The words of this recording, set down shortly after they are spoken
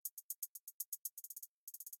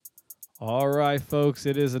All right, folks,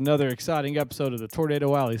 it is another exciting episode of the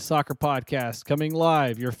Tornado Alley Soccer Podcast coming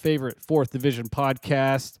live, your favorite 4th Division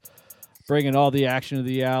podcast, bringing all the action to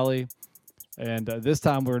the alley. And this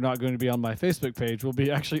time we're not going to be on my Facebook page. We'll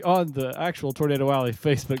be actually on the actual Tornado Alley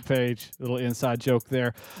Facebook page. Little inside joke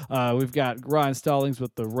there. We've got Ryan Stallings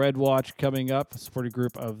with the Red Watch coming up, a supporting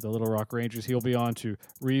group of the Little Rock Rangers. He'll be on to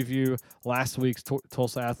review last week's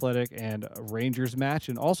Tulsa Athletic and Rangers match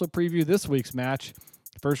and also preview this week's match.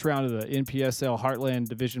 First round of the NPSL Heartland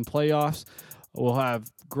Division playoffs. We'll have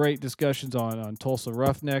great discussions on Tulsa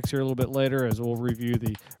Roughnecks here a little bit later as we'll review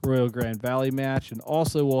the Royal Grand Valley match. And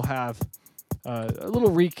also we'll have a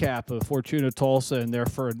little recap of Fortuna Tulsa and their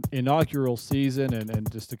inaugural season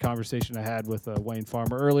and just a conversation I had with Wayne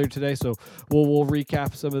Farmer earlier today. So we'll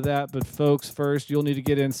recap some of that. But folks, first, you'll need to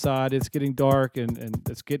get inside. It's getting dark and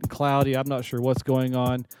it's getting cloudy. I'm not sure what's going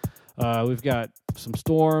on. We've got some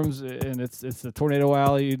storms, and it's the Tornado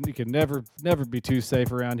Alley. You can never be too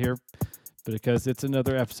safe around here, but because it's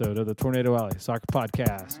another episode of the Tornado Alley Soccer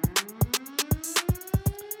Podcast.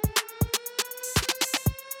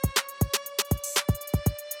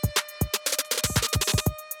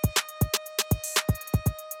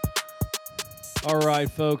 All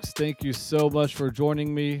right, folks, thank you so much for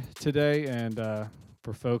joining me today, and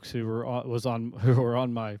for folks who were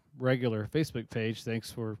on my regular Facebook page,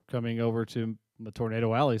 thanks for coming over to the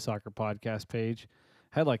Tornado Alley Soccer Podcast page.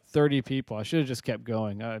 Had like 30 people. I should have just kept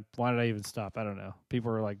going. Why did I even stop? I don't know. People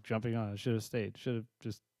were like jumping on. I should have stayed. Should have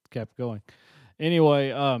just kept going.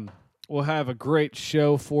 Anyway, we'll have a great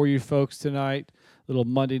show for you folks tonight. Little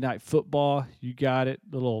Monday Night Football. You got it.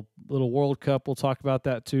 Little World Cup. We'll talk about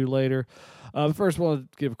that too later. First, I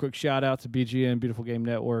want to give a quick shout out to BGN, Beautiful Game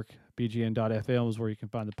Network. BGN.FM is where you can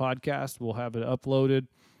find the podcast. We'll have it uploaded.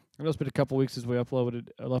 I know it's been a couple weeks since we uploaded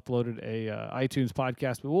a iTunes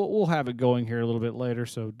podcast, but we'll have it going here a little bit later,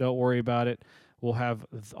 so don't worry about it. We'll have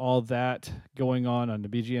all that going on the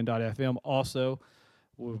BGN.FM. Also,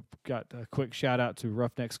 we've got a quick shout-out to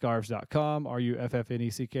roughneckscarves.com,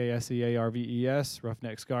 RUFFNECKSEARVES,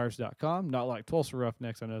 roughneckscarves.com. Not like Tulsa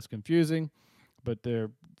Roughnecks, I know it's confusing, but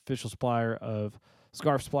they're official supplier of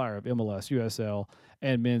MLS, USL,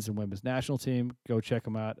 and men's and women's national team. Go check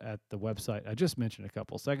them out at the website I just mentioned a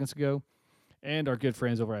couple seconds ago. And our good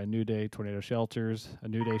friends over at New Day Tornado Shelters,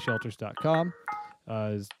 newdayshelters.com.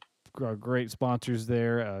 Is great sponsors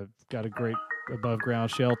there. Got a great above-ground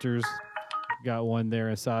shelters. Got one there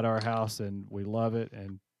inside our house, and we love it,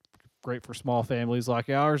 and great for small families like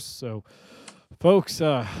ours. So, folks,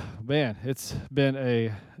 man,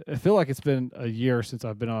 I feel like it's been a year since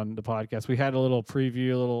I've been on the podcast. We had a little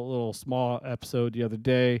preview, a little small episode the other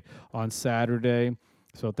day on Saturday.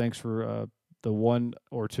 So thanks for the one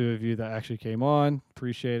or two of you that actually came on.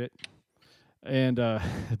 Appreciate it. And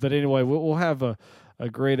but anyway, we'll have a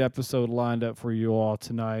great episode lined up for you all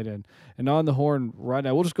tonight. And on the horn right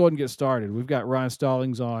now, we'll just go ahead and get started. We've got Ryan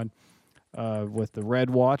Stallings on. With the Red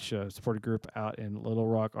Watch, a supporting group out in Little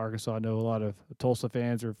Rock, Arkansas. I know a lot of Tulsa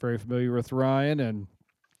fans are very familiar with Ryan and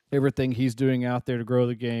everything he's doing out there to grow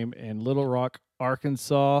the game in Little Rock,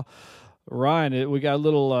 Arkansas. Ryan, we got a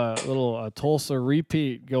little Tulsa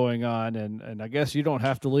repeat going on, and I guess you don't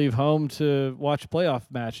have to leave home to watch a playoff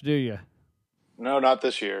match, do you? No, not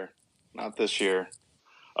this year. Not this year.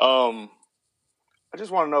 I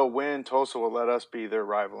just want to know when Tulsa will let us be their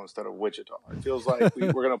rival instead of Wichita. It feels like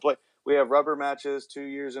we're going to play. We have rubber matches 2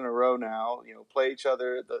 years in a row now. Play each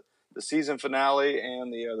other the season finale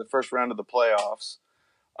and the first round of the playoffs.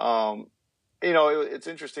 It's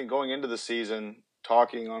interesting going into the season,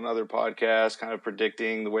 talking on other podcasts, kind of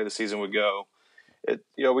predicting the way the season would go.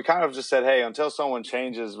 We kind of just said, hey, until someone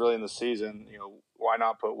changes really in the season, why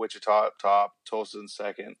not put Wichita up top, Tulsa in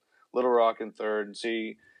second, Little Rock in third, and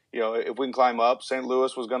see. If we can climb up. St.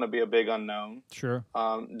 Louis was going to be a big unknown. Sure.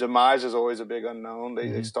 Demise is always a big unknown.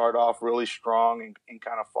 They start off really strong and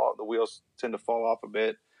kind of the wheels tend to fall off a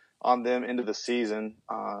bit on them into the season,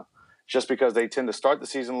 just because they tend to start the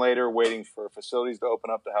season later, waiting for facilities to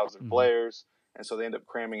open up to house their players, and so they end up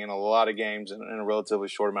cramming in a lot of games in a relatively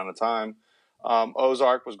short amount of time.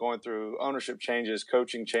 Ozark was going through ownership changes,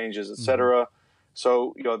 coaching changes, etc.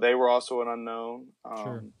 So they were also an unknown.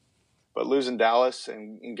 Sure. But losing Dallas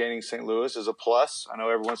and gaining St. Louis is a plus. I know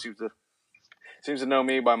everyone seems to know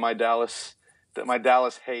me by my Dallas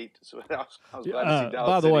hate. So I was glad to see Dallas.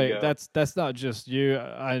 By the City way, go. that's not just you.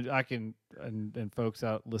 I can and folks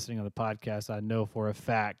out listening on the podcast, I know for a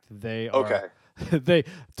fact they are. Okay.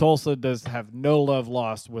 Tulsa does have no love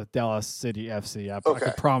lost with Dallas City FC. I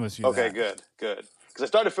can promise you. Okay, that. good. Because I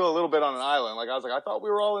started to feel a little bit on an island. I thought we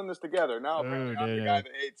were all in this together. Now apparently I'm the guy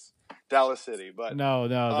that hates Dallas City, but no,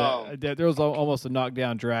 there was almost a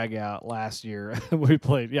knockdown drag out last year. We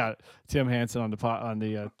played. Yeah, Tim Hansen on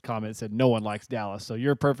the comment said no one likes Dallas, so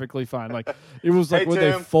you're perfectly fine. Like it was like hey, when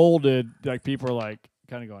Tim. they folded, like people are like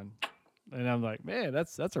kind of going. And I'm like, man,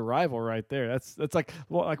 that's a rival right there. That's like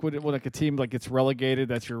when like a team like gets relegated,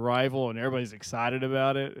 that's your rival, and everybody's excited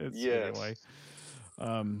about it. Anyway.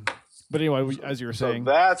 But anyway, as you were saying,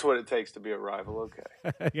 so that's what it takes to be a rival.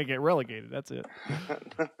 Okay, you get relegated. That's it.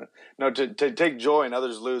 No, to take joy in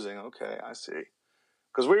others losing. Okay, I see.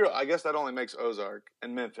 Because I guess that only makes Ozark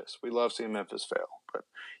and Memphis. We love seeing Memphis fail, but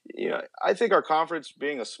I think our conference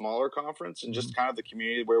being a smaller conference and just kind of the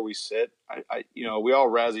community where we sit, we all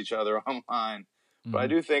razz each other online, but I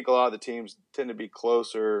do think a lot of the teams tend to be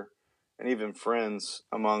closer and even friends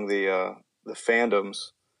among the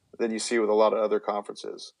fandoms than you see with a lot of other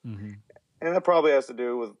conferences, and that probably has to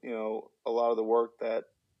do with a lot of the work that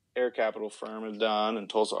Air Capital Firm has done and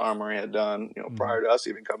Tulsa Armory had done, prior to us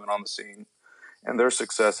even coming on the scene. And their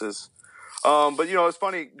successes. But, it's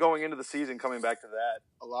funny going into the season, coming back to that,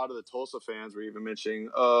 a lot of the Tulsa fans were even mentioning,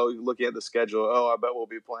 looking at the schedule, I bet we'll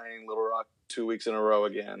be playing Little Rock 2 weeks in a row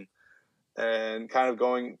again. And kind of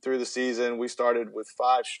going through the season, we started with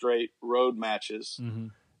 5 straight road matches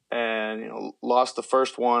and, lost the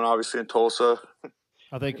first one, obviously, in Tulsa.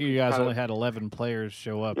 I think you guys only had 11 players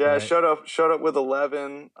show up. Yeah, right? showed up with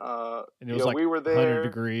 11. And it was like we were there. 100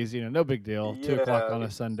 degrees, no big deal. 2 o'clock on a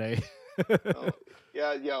Sunday.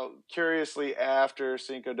 Curiously after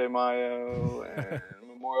Cinco de Mayo and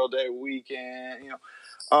Memorial Day weekend,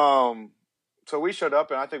 so we showed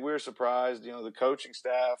up and I think we were surprised. The coaching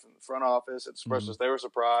staff and the front office at Expressos, they were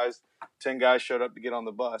surprised. 10 guys showed up to get on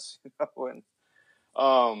the bus, and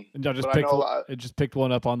it just picked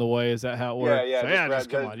one up on the way. Is that how it works? Yeah. So, just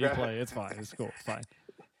come on, you play. It's fine. It's cool. It's fine.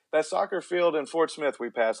 That soccer field in Fort Smith we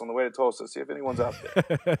passed on the way to Tulsa. See if anyone's out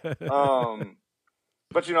there.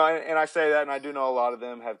 But, and I say that, and I do know a lot of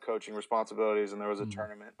them have coaching responsibilities, and there was a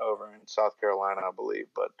tournament over in South Carolina, I believe.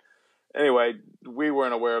 But anyway, we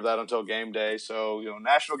weren't aware of that until game day. So,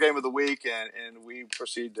 national game of the week, and we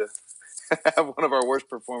proceed to have one of our worst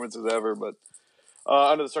performances ever. But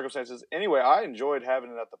under the circumstances, anyway, I enjoyed having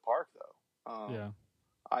it at the park, though.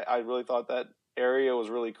 I really thought that area was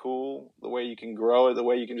really cool, the way you can grow it, the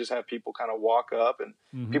way you can just have people kind of walk up, and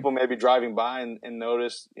people maybe driving by and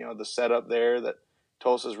notice, the setup there that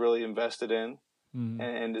Tulsa's really invested in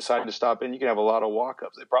and decided to stop in. You can have a lot of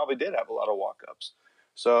walk-ups. They probably did have a lot of walk-ups.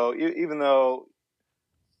 So even though,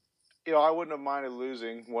 I wouldn't have minded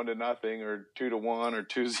losing 1-0 or 2-1 or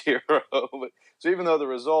 2-0. But so even though the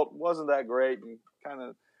result wasn't that great and kind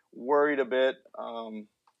of worried a bit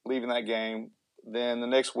leaving that game, then the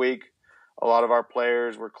next week, a lot of our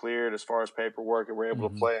players were cleared as far as paperwork and were able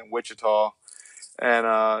to play in Wichita.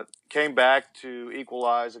 And came back to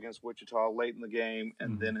equalize against Wichita late in the game.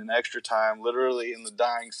 And then in extra time, literally in the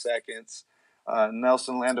dying seconds,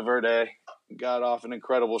 Nelson Landaverde got off an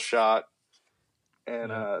incredible shot.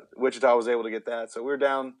 And Wichita was able to get that. So we were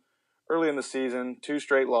down early in the season, 2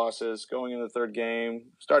 straight losses, going into the third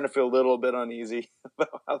game, starting to feel a little bit uneasy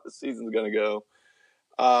about how the season's going to go.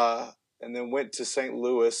 And then went to St.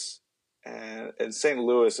 Louis. And St.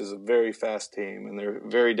 Louis is a very fast team, and they're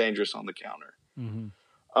very dangerous on the counter.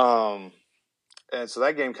 And so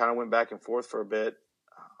that game kind of went back and forth for a bit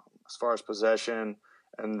as far as possession,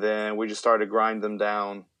 and then we just started to grind them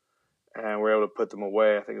down, and we were able to put them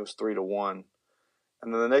away. I think it was 3-1.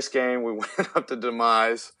 And then the next game we went up to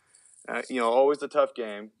Demise, always the tough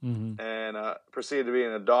game, and proceeded to be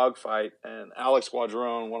in a dogfight. And Alex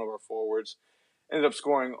Quadrone, one of our forwards, ended up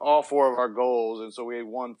scoring all 4 of our goals, and so we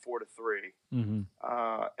won 4-3.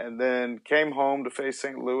 And then came home to face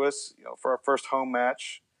St. Louis, for our first home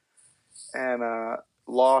match, and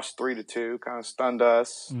lost 3-2, kind of stunned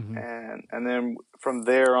us. And then from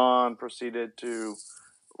there on, proceeded to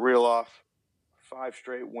reel off 5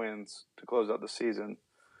 straight wins to close out the season.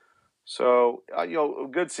 So, a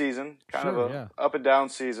good season, kind of a up and down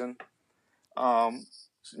season.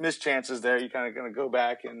 Missed chances there. You kind of going to go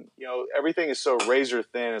back and, everything is so razor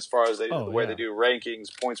thin as far as the way they do rankings,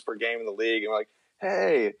 points per game in the league. And we're like,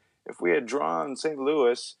 hey, if we had drawn St.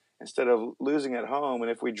 Louis instead of losing at home,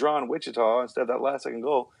 and if we'd drawn Wichita instead of that last second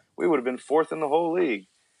goal, we would have been 4th in the whole league.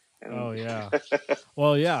 And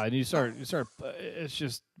Well, yeah. And you start, it's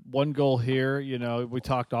just one goal here. We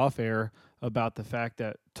talked off air about the fact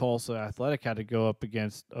that Tulsa Athletic had to go up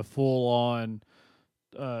against a full-on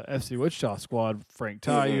FC Wichita squad, Frank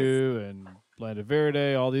Tayu and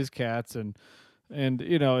Landaverde, all these cats, and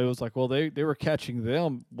it was like, well, they were catching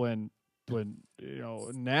them when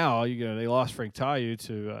now they lost Frank Tayu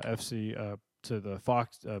to FC to the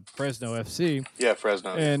Fox Fresno FC. Yeah,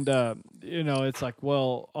 Fresno. And it's like,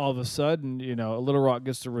 well, all of a sudden, Little Rock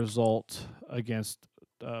gets the result against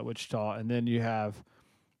Wichita, and then you have,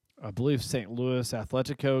 I believe, St. Louis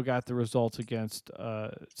Atletico got the results against.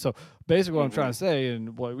 So basically, what I'm trying to say,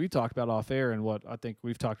 and what we talked about off air, and what I think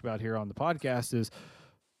we've talked about here on the podcast is,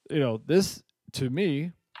 this, to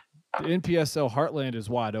me, the NPSL Heartland is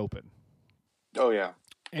wide open. Oh yeah.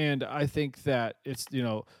 And I think that it's,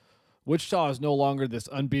 Wichita is no longer this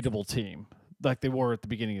unbeatable team like they were at the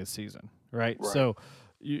beginning of the season, right? So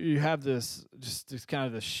you have this kind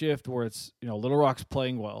of this shift where it's, Little Rock's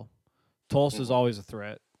playing well. Tulsa's always a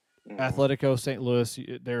threat. Atletico, St.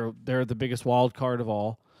 Louis, they're the biggest wild card of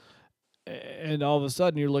all. And all of a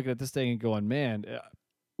sudden you're looking at this thing and going, man,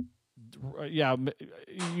 yeah,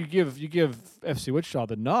 you give FC Wichita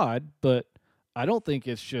the nod, but I don't think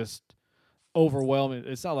it's just overwhelming.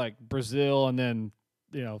 It's not like Brazil and then,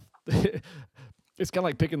 it's kind of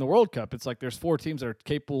like picking the World Cup. It's like there's 4 teams that are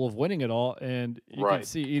capable of winning it all, and you can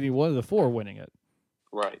see any one of the 4 winning it.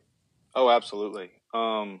 Right. Oh, absolutely.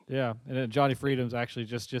 Yeah, and then Johnny Freedom's actually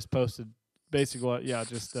just posted basically what,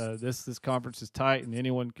 this conference is tight and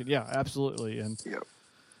anyone could, absolutely. And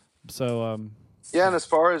so and as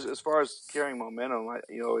far as carrying momentum,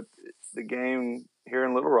 the game here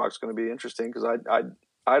in Little Rock is going to be interesting because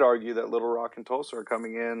I'd argue that Little Rock and Tulsa are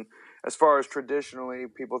coming in, as far as traditionally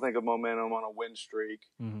people think of momentum on a win streak.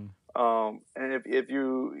 And if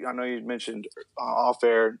you, I know you mentioned off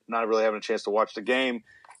air, not really having a chance to watch the game.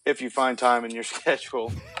 If you find time in your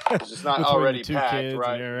schedule, it's just not already packed, kids,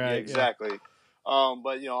 right? Yeah, exactly.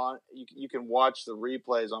 But you can watch the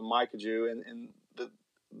replays on Micajou, and the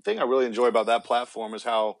thing I really enjoy about that platform is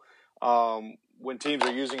how when teams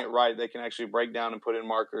are using it right, they can actually break down and put in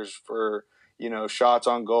markers for shots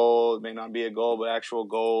on goal. It may not be a goal, but actual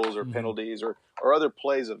goals or penalties or other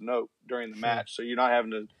plays of note during the match. So you're not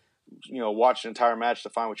having to watch an entire match to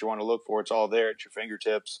find what you want to look for. It's all there at your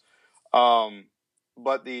fingertips.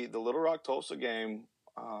 But the Little Rock Tulsa game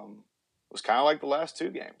was kind of like the last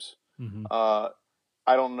 2 games.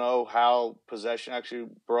 I don't know how possession actually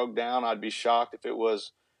broke down. I'd be shocked if it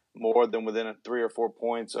was more than within 3 or 4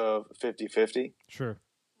 points of 50-50. Sure.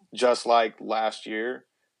 Just like last year,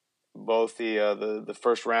 both the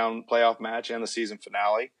first round playoff match and the season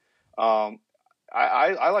finale.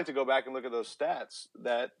 I like to go back and look at those stats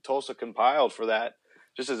that Tulsa compiled for that,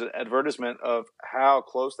 just as an advertisement of how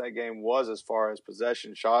close that game was as far as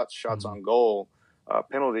possession, shots on goal,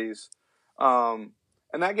 penalties. And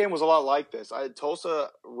that game was a lot like this. Tulsa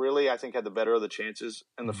really, I think, had the better of the chances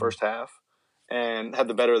in the first half and had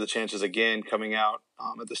the better of the chances again coming out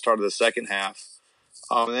at the start of the second half.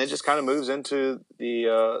 And it just kind of moves into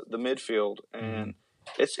the midfield. And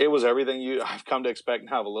it was everything I've come to expect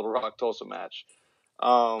now of a Little Rock Tulsa match.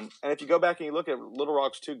 And if you go back and you look at Little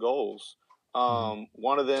Rock's 2 goals,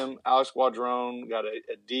 one of them, Alex Guadron, got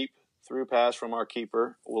a deep through pass from our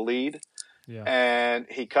keeper, Waleed. Yeah. And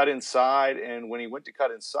he cut inside, and when he went to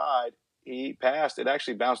cut inside, he passed. It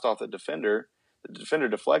actually bounced off the defender. The defender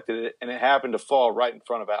deflected it, and it happened to fall right in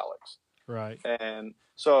front of Alex. Right. And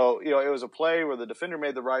so, it was a play where the defender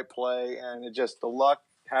made the right play, and the luck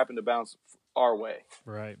happened to bounce our way.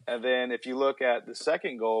 Right. And then if you look at the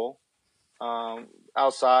second goal,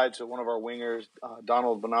 outside to one of our wingers,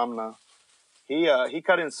 Donald Bonamna, he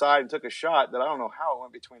cut inside and took a shot that I don't know how it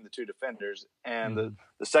went between the 2 defenders. And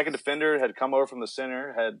the second defender had come over from the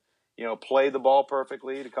center, had, played the ball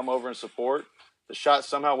perfectly to come over and support. The shot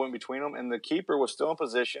somehow went between them, and the keeper was still in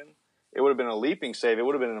position. It would have been a leaping save. It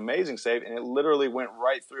would have been an amazing save, and it literally went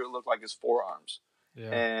right through. It looked like his forearms. Yeah.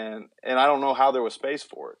 And I don't know how there was space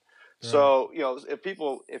for it. Right. So, if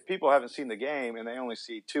people haven't seen the game and they only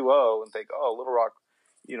see 2-0 and think, oh, Little Rock,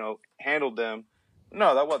 handled them.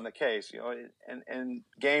 No, that wasn't the case. And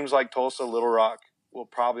games like Tulsa, Little Rock will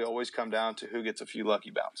probably always come down to who gets a few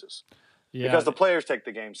lucky bounces. Yeah. Because the players take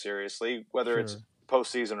the game seriously, whether it's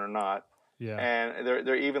postseason or not. Yeah. And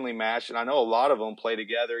they're evenly matched. And I know a lot of them play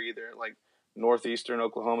together, either like Northeastern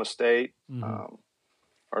Oklahoma State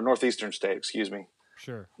or Northeastern State, excuse me.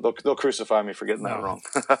 Sure. They'll crucify me for getting that wrong.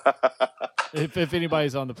 If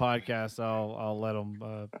anybody's on the podcast, I'll let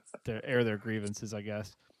them air their grievances, I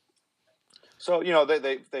guess. So,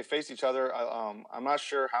 they face each other. I'm not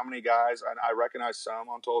sure how many guys. I recognize some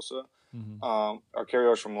on Tulsa. Are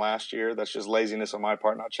carryovers from last year. That's just laziness on my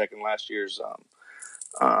part, not checking last year's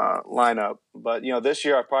lineup. But, this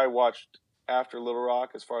year I probably watched after Little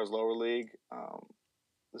Rock as far as lower league.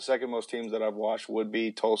 The second most teams that I've watched would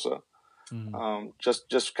be Tulsa.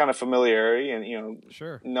 Just kind of familiarity and,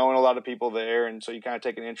 knowing a lot of people there. And so you kind of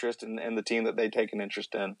take an interest in the team that they take an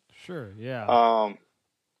interest in. Sure, yeah.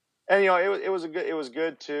 And it was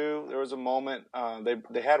good too. There was a moment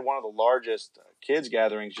they had one of the largest kids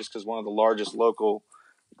gatherings just because one of the largest local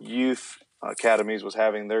youth academies was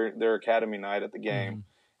having their academy night at the game,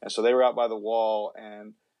 and so they were out by the wall,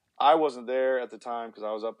 and I wasn't there at the time because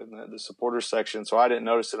I was up in the supporters section, so I didn't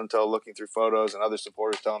notice it until looking through photos and other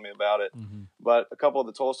supporters telling me about it. But a couple of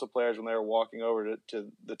the Tulsa players, when they were walking over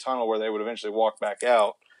to the tunnel where they would eventually walk back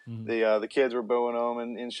out, the kids were booing them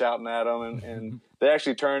and shouting at them, and they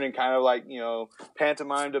actually turned and kind of like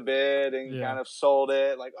pantomimed a bit and kind of sold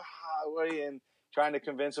it like and trying to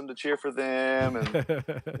convince them to cheer for them and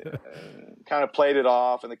kind of played it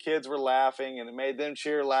off, and the kids were laughing and it made them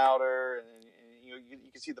cheer louder, and you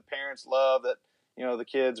could see the parents' love that the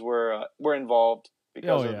kids were involved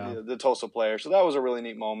because of the Tulsa players. So that was a really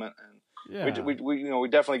neat moment, and we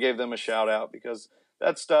definitely gave them a shout out because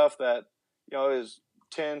that's stuff that is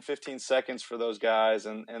 10, 15 seconds for those guys,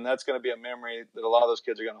 and that's going to be a memory that a lot of those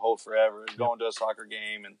kids are going to hold forever. Going to a soccer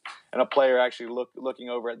game and a player actually looking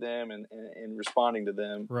over at them and responding to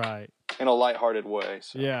them right in a lighthearted way.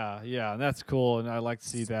 So. Yeah, and that's cool, and I like to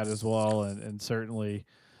see that as well, and certainly.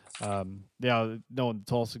 Knowing the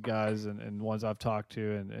Tulsa guys and ones I've talked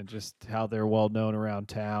to and just how they're well known around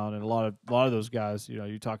town, and a lot of those guys,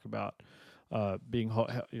 you talk about being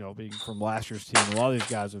from last year's team. A lot of these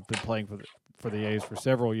guys have been playing for the A's for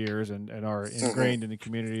several years and are ingrained in the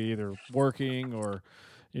community, either working or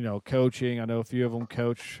coaching. I know a few of them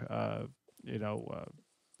coach.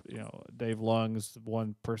 Dave Lung's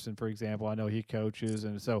one person, for example. I know he coaches,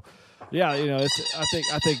 and so, it's.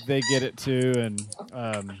 I think they get it too. And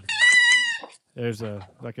there's a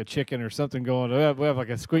chicken or something going. We have like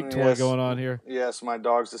a squeak toy going on here. Yes, my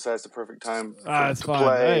dog's decides the perfect time it's to fine.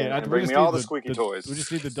 play Hey, and bring me all the squeaky toys. We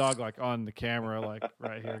just need the dog on the camera,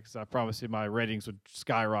 right here, because I promise you my ratings would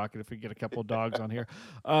skyrocket if we get a couple of dogs on here.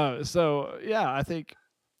 I think.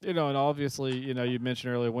 And obviously, you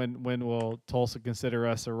mentioned earlier when will Tulsa consider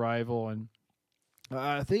us a rival, and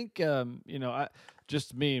I think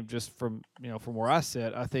just from where I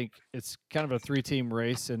sit, I think it's kind of a 3-team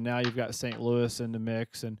race, and now you've got St. Louis in the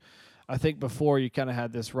mix, and I think before you kind of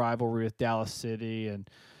had this rivalry with Dallas City, and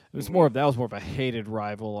it was more of a hated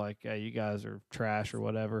rival, like hey, you guys are trash or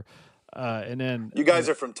whatever. And then you guys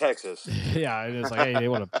are from Texas. Yeah, and it's like, hey, they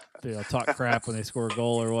want to talk crap when they score a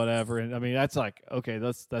goal or whatever. And I mean, that's like, okay,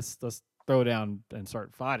 let's throw down and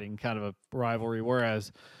start fighting, kind of a rivalry.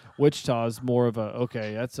 Whereas Wichita is more of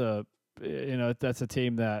that's a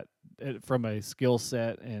team that from a skill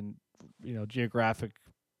set and geographic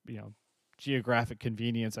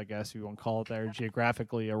convenience, I guess you want to call it there,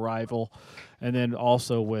 geographically a rival, and then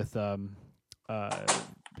also with now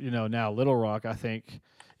Little Rock, I think,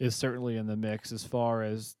 is certainly in the mix as far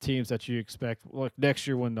as teams that you expect. Look, next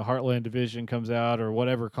year when the Heartland Division comes out or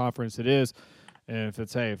whatever conference it is, and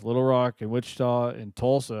if Little Rock and Wichita and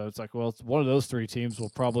Tulsa, it's like, well, it's one of those 3 teams will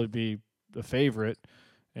probably be the favorite.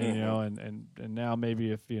 And and now maybe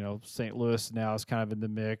if St. Louis now is kind of in the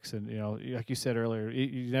mix, and like you said earlier,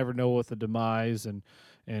 you never know with the demise and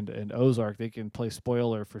Ozark, they can play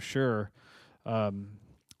spoiler for sure. I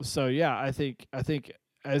think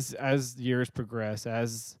as years progress,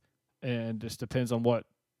 and just depends on what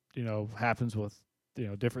happens with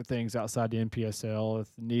different things outside the NPSL,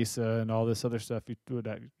 with NISA and all this other stuff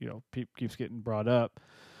that keeps getting brought up.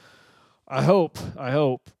 I hope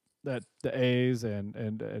that the A's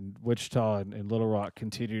and Wichita and Little Rock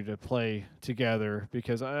continue to play together,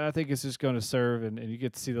 because I think it's just going to serve, and you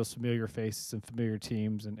get to see those familiar faces and familiar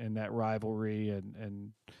teams and that rivalry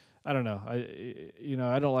and I don't know.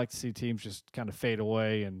 I don't like to see teams just kind of fade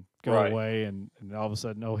away and go away, and all of a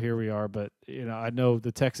sudden, here we are. But I know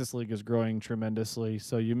the Texas League is growing tremendously,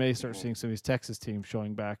 so you may start seeing some of these Texas teams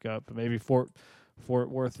showing back up. Maybe Fort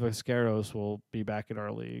Worth Vaqueros will be back in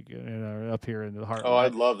our league, up here in the Heartland. Oh,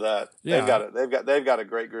 I'd love that. Yeah. They've got a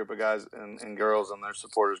great group of guys and girls in their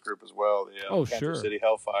supporters group as well. The Kansas City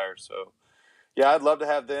Hellfire. So. Yeah, I'd love to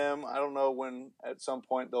have them. I don't know when at some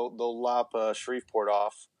point they'll lop Shreveport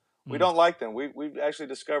off. We don't like them. We've actually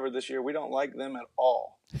discovered this year we don't like them at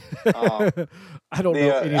all. I don't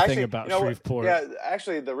know anything about Shreveport. Yeah,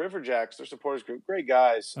 actually, the Riverjacks, their supporters group, great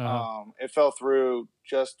guys. It fell through.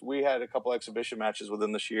 We had a couple exhibition matches with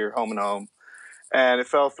them this year, home and home, and it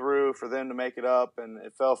fell through for them to make it up, and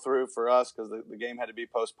it fell through for us because the game had to be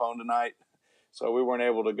postponed tonight, so we weren't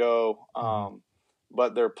able to go.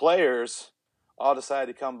 But their players all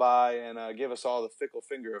decided to come by and give us all the fickle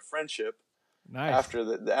finger of friendship. Nice.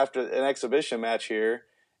 After an exhibition match here,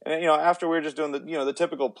 and after we were just doing the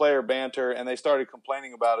typical player banter, and they started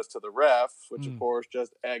complaining about us to the ref, which of course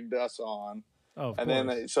just egged us on. Oh,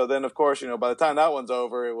 then of course by the time that one's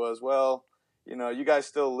over, it was, well, you guys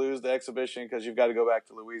still lose the exhibition because you've got to go back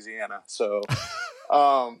to Louisiana. So,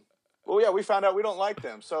 well, yeah, we found out we don't like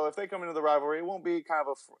them. So if they come into the rivalry, it won't be kind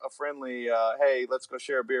of a friendly, hey, let's go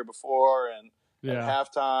share a beer before and at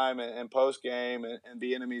halftime and post game and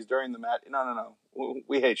be enemies during the match. No.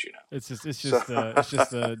 We hate you now. It's just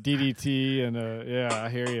a DDT and I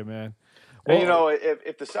hear you, man. Well, and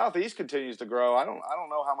if the Southeast continues to grow, I don't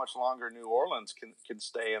know how much longer New Orleans can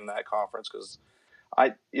stay in that conference, because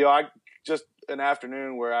I just a rare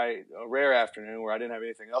afternoon where I didn't have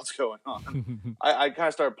anything else going on. I kind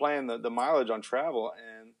of started playing the mileage on travel,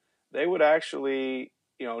 and they would actually,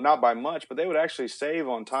 not by much, but they would actually save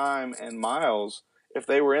on time and miles if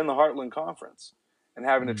they were in the Heartland Conference and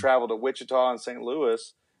having to travel to Wichita and St.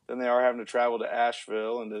 Louis than they are having to travel to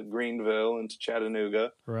Asheville and to Greenville and to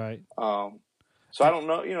Chattanooga. Right. So I don't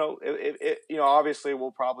know. Obviously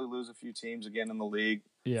we'll probably lose a few teams again in the league.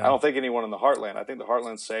 Yeah. I don't think anyone in the Heartland. I think the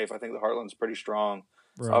Heartland's safe. I think the Heartland's pretty strong.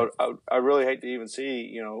 Right. So I really hate to even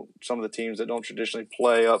see some of the teams that don't traditionally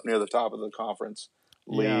play up near the top of the conference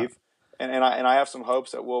leave. Yeah. And I have some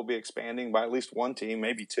hopes that we'll be expanding by at least one team,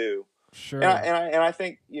 maybe two. Sure. And I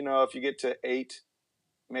think if you get to 8,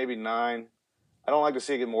 maybe 9. I don't like to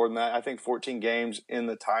see it get more than that. I think 14 games in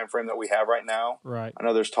the time frame that we have right now. Right. I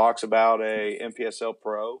know there's talks about a MPSL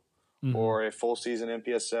Pro or a full season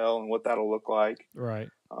MPSL and what that'll look like. Right.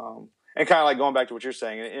 And kind of like going back to what you're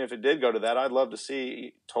saying, and if it did go to that, I'd love to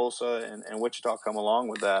see Tulsa and Wichita come along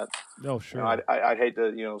with that. Oh, sure. I'd hate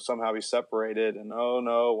to somehow be separated and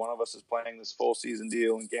no, one of us is playing this full season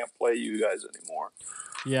deal and can't play you guys anymore.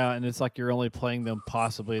 Yeah, and it's like you're only playing them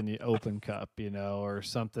possibly in the Open Cup, or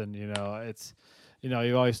something. It's,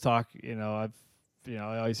 you always talk. I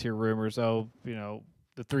always hear rumors.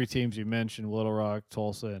 The 3 teams you mentioned, Little Rock,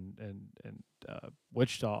 Tulsa, and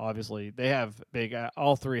Wichita. Obviously, they have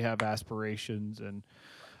all 3 have aspirations, and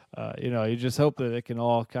you just hope that it can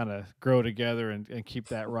all kind of grow together and keep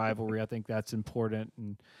that rivalry. I think that's important,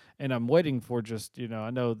 and I'm waiting for just,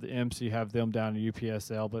 I know the MC have them down in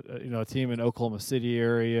UPSL, but, a team in Oklahoma City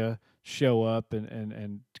area show up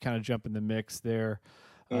and kind of jump in the mix there.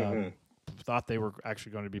 Thought they were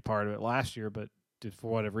actually going to be part of it last year, but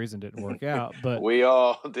for whatever reason didn't work out. But we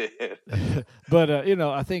all did. But,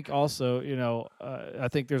 I think also, I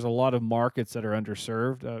think there's a lot of markets that are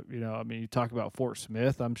underserved. You talk about Fort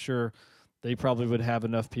Smith. I'm sure they probably would have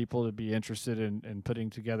enough people to be interested in putting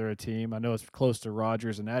together a team. I know it's close to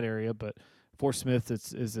Rogers in that area, but Fort Smith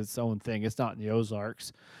is its own thing. It's not in the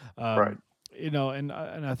Ozarks. Right. And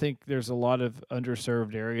I think there's a lot of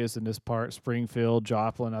underserved areas in this part. Springfield,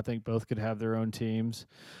 Joplin, I think both could have their own teams.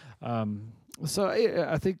 So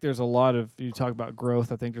I think there's a lot of, you talk about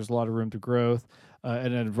growth, I think there's a lot of room to growth.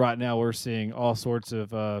 And then right now we're seeing all sorts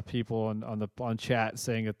of people on chat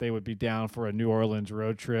saying that they would be down for a New Orleans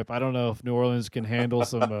road trip. I don't know if New Orleans can handle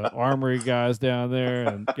some Armory guys down there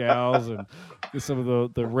and gals and some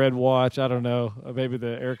of the Red Watch. I don't know. Maybe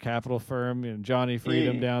the Air Capital Firm and Johnny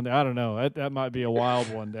Freedom down there. I don't know. That might be a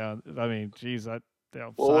wild one down. I mean, geez, sign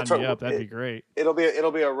me up. That'd be great. It'll be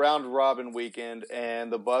a round robin weekend, and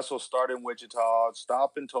the bus will start in Wichita,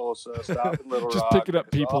 stop in Tulsa, stop in Little Rock. Just picking up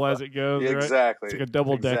people as it goes. Yeah, right? Exactly. It's like a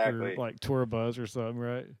double decker, like tour bus or something,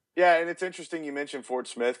 right? Yeah, and it's interesting you mentioned Fort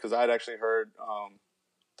Smith, because I'd actually heard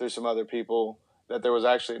through some other people that there was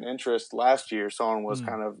actually an interest last year. Someone was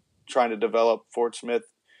kind of trying to develop Fort Smith,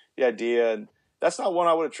 the idea, and that's not one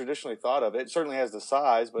I would have traditionally thought of. It certainly has the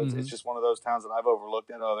size, but it's just one of those towns that I've overlooked.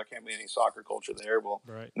 And there can't be any soccer culture there. Well,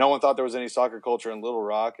 right. No one thought there was any soccer culture in Little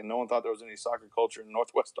Rock, and no one thought there was any soccer culture in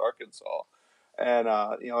Northwest Arkansas. And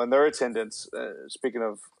and their attendance. Speaking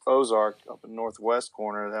of Ozark, up in Northwest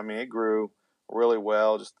corner, I mean, it grew really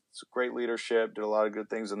well. Just great leadership, did a lot of good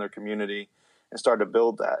things in their community, and started to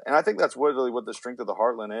build that. And I think that's really what the strength of the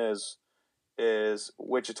Heartland is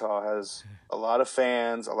Wichita has a lot of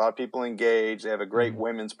fans, a lot of people engaged. They have a great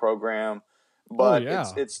women's program, but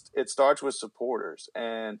it starts with supporters,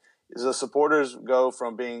 and the supporters go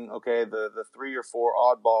from being the 3 or 4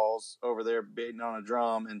 oddballs over there beating on a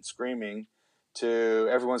drum and screaming to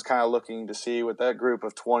everyone's kind of looking to see what that group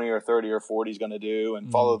of 20 or 30 or 40 is going to do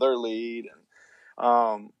and follow their lead.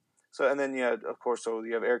 And and then you have, of course,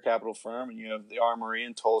 you have Air Capital Firm and you have the Armory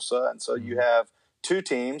in Tulsa, and so you have 2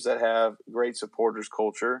 teams that have great supporters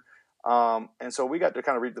culture. And so we got to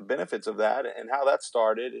kind of reap the benefits of that and how that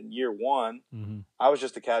started in year 1. I was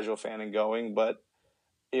just a casual fan and going, but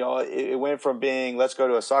it went from being, let's go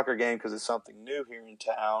to a soccer game because it's something new here in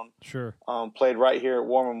town. Sure. Played right here at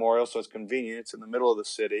War Memorial, so it's convenient. It's in the middle of the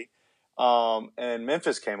city. And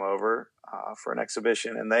Memphis came over for an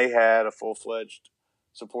exhibition, and they had a full-fledged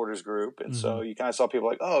supporters group. And so you kind of saw people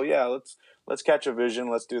like, oh, yeah, let's catch a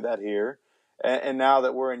vision. Let's do that here. and now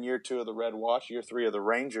that we're in year 2 of the Red Watch, year 3 of the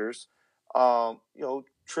Rangers,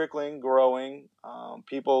 trickling, growing.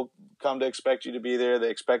 People come to expect you to be there. They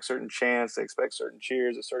expect certain chants. They expect certain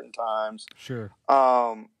cheers at certain times. Sure.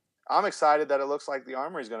 I'm excited that it looks like the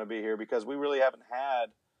Armory is going to be here because we really haven't had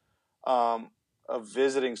a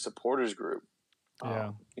visiting supporters group.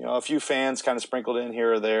 Yeah. A few fans kind of sprinkled in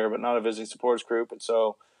here or there, but not a visiting supporters group. And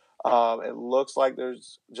so it looks like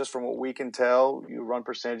there's, just from what we can tell, you run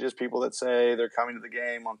percentages, people that say they're coming to the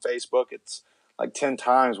game on Facebook, it's like 10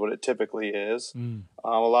 times what it typically is. A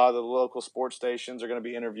lot of the local sports stations are going to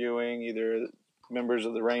be interviewing either members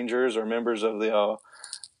of the Rangers or members of the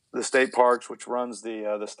state parks, which runs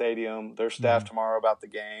the stadium, their staff tomorrow about the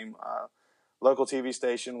game. Local TV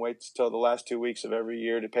station waits till the last 2 weeks of every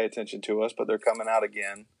year to pay attention to us, but they're coming out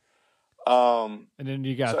again. And then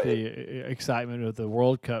you got excitement of the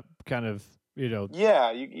World Cup kind of,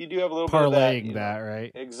 Yeah, you do have a little parlaying bit of that,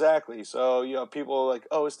 right? Exactly. So, people are like,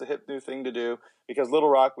 oh, it's the hip new thing to do because Little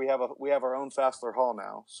Rock, we have our own Fassler Hall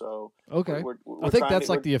now. So okay, we're I think that's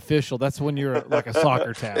like the official. That's when you're like a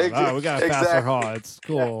soccer town. Oh, we got a Fassler Hall. It's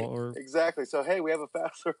cool. Exactly. So hey, we have a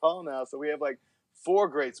Fassler Hall now. So we have like 4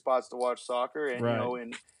 great spots to watch soccer, and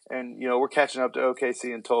right. and we're catching up to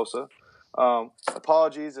OKC and Tulsa.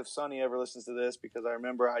 Apologies if Sonny ever listens to this because I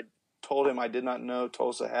remember I told him I did not know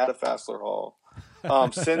Tulsa had a Fassler Hall.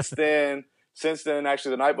 Since then,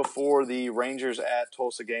 actually the night before the Rangers at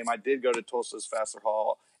Tulsa game, I did go to Tulsa's Fassler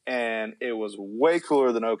Hall, and it was way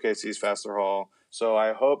cooler than OKC's Fassler Hall. So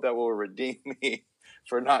I hope that will redeem me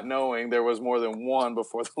for not knowing there was more than one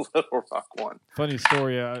before the Little Rock one. Funny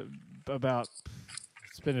story about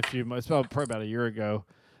it's been a few months, probably about a year ago.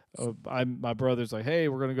 My brother's like, hey,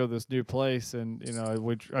 we're going to go to this new place. And,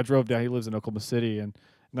 I drove down. He lives in Oklahoma City. And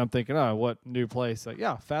I'm thinking, oh, what new place? Like,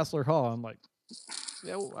 yeah, Fassler Hall. I'm like,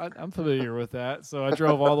 yeah, I'm familiar with that. So I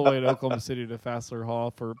drove all the way to Oklahoma City to Fassler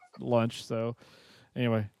Hall for lunch. So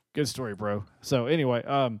anyway, good story, bro. So anyway,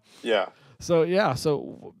 yeah.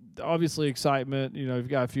 So obviously excitement. You've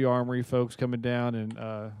got a few Armory folks coming down,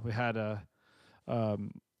 and we had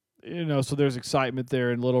so there's excitement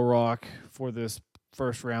there in Little Rock for this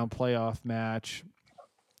first round playoff match.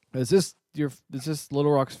 Is this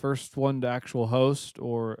Little Rock's first one to actual host,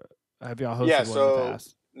 or have y'all hosted one in the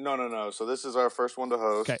past? No. So this is our first one to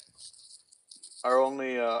host. Okay. Our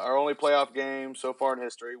only playoff game so far in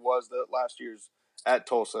history was the last year's at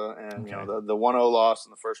Tulsa, and the 1-0 loss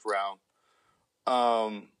in the first round.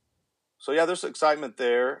 So yeah, there's excitement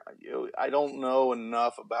there. I don't know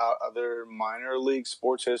enough about other minor league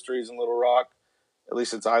sports histories in Little Rock, at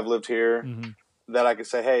least since I've lived here, that I could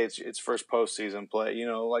say, hey, it's first postseason play.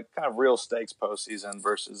 Like kind of real stakes postseason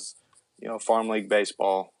versus farm league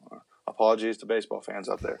baseball. Apologies to baseball fans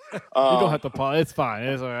out there. You don't have to apologize. It's fine.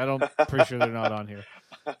 I don't. Pretty sure they're not on here.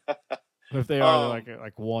 If they are, they're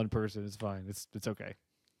like one person. It's fine. It's okay.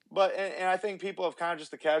 But and I think people have kind of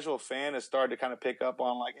just the casual fan has started to kind of pick up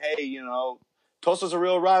on like, hey, Tulsa's a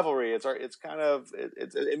real rivalry.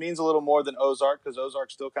 It means a little more than Ozark because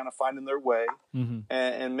Ozark's still kind of finding their way,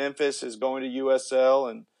 and Memphis is going to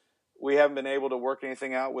USL, and we haven't been able to work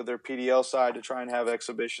anything out with their PDL side to try and have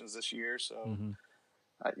exhibitions this year. So.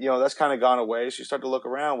 That's kind of gone away. So you start to look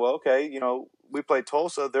around. Well, okay, we play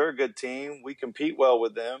Tulsa. They're a good team. We compete well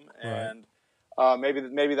with them, and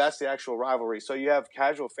maybe that's the actual rivalry. So you have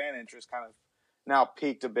casual fan interest kind of now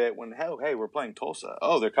peaked a bit when hey, we're playing Tulsa.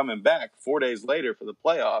 Oh, they're coming back 4 days later for the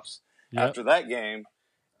playoffs after that game,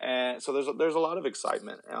 and so there's a lot of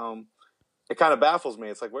excitement. It kind of baffles me.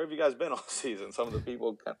 It's like, where have you guys been all season? Some of the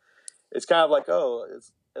people, it's kind of like, oh,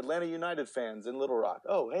 it's Atlanta United fans in Little Rock.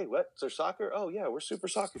 Oh, hey, what? Is there soccer? Oh, yeah, we're super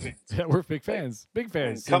soccer fans. Yeah, we're big fans. Big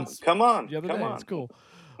fans. Come on. Come on. It's cool.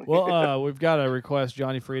 Well, we've got a request.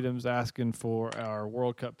 Johnny Freedom's asking for our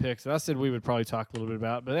World Cup picks. And I said we would probably talk a little bit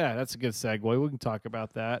about it, but yeah, that's a good segue. We can talk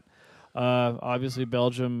about that. Obviously,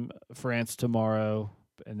 Belgium, France tomorrow,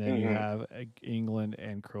 and then you have England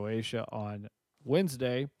and Croatia on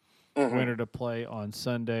Wednesday. Winner to play on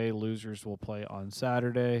Sunday. Losers will play on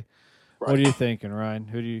Saturday. Right. What are you thinking, Ryan?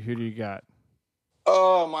 Who do you got?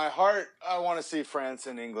 Oh, my heart, I want to see France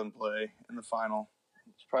and England play in the final.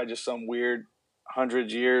 It's probably just some weird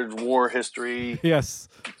 100-year war history. Yes.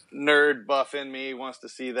 Nerd buff in me wants to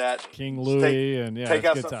see that. King Louis take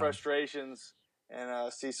out some frustrations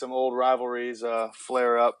and see some old rivalries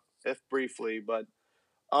flare up, if briefly. But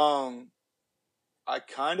I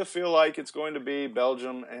kind of feel like it's going to be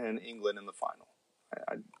Belgium and England in the final.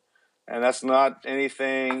 And that's not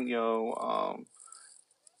anything,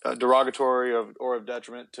 derogatory or of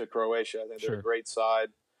detriment to Croatia. I think they're a great side.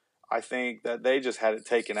 I think that they just had it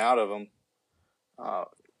taken out of them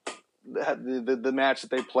the match that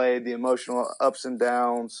they played, the emotional ups and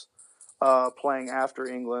downs, playing after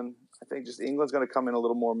England. I think just England's going to come in a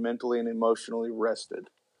little more mentally and emotionally rested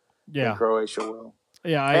than Croatia will.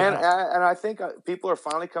 Yeah, and I think people are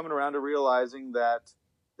finally coming around to realizing that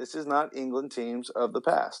this is not England teams of the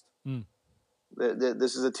past.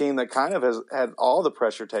 This is a team that kind of has had all the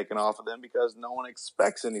pressure taken off of them because no one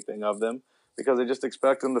expects anything of them because they just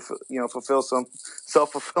expect them to fulfill some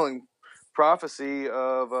self-fulfilling prophecy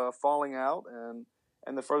of falling out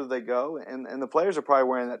and the further they go and the players are probably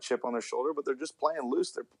wearing that chip on their shoulder, but they're just playing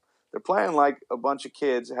loose. They're playing like a bunch of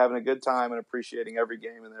kids having a good time and appreciating every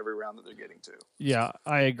game and every round that they're getting to. Yeah,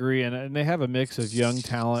 I agree. And they have a mix of young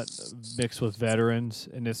talent mixed with veterans.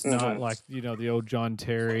 And it's not like, the old John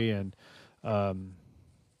Terry and I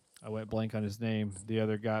went blank on his name. The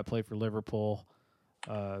other guy played for Liverpool.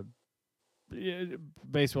 Basically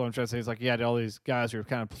what I'm trying to say is like you had all these guys who are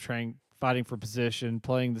kind of fighting for position,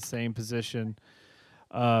 playing the same position.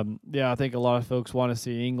 I think a lot of folks want to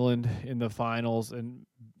see England in the finals and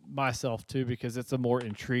myself too, because it's a more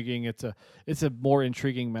intriguing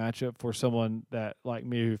matchup for someone that like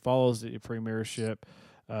me who follows the Premiership,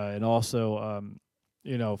 and also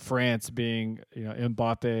France being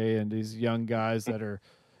Mbappe and these young guys that are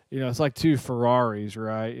it's like two Ferraris,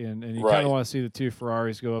 right? And you kind of want to see the two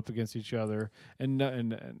Ferraris go up against each other, and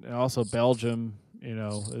also Belgium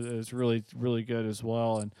is really really good as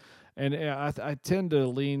well, and I tend to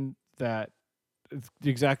lean that.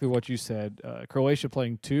 Exactly what you said. Croatia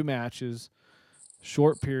playing 2 matches,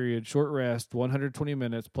 short period, short rest, 120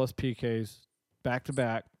 minutes plus PKs, back to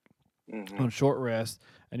back on short rest,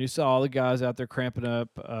 and you saw all the guys out there cramping up.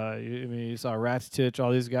 You saw Rakitic,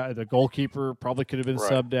 all these guys. The goalkeeper probably could have been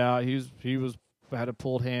subbed out. He had a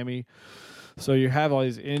pulled hammy. So you have all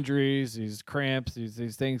these injuries, these cramps,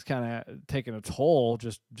 these things kind of taking a toll.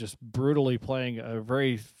 Just brutally playing a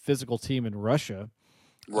very physical team in Russia.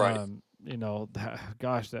 Right.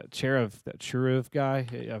 Gosh, that Churev guy.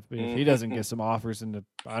 If he doesn't get some offers into,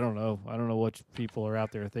 I don't know what people are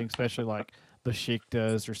out there think, especially like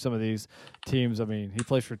Besiktas or some of these teams. I mean, he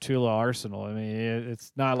plays for Tula Arsenal. I mean,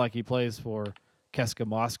 it's not like he plays for Keska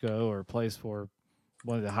Moscow or plays for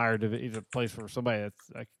one of the higher divisions. He plays for somebody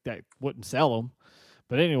that wouldn't sell him.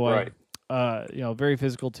 But anyway, very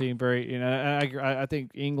physical team. Very, I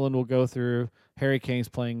think England will go through. Harry Kane's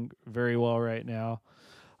playing very well right now.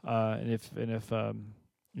 And if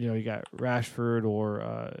you got Rashford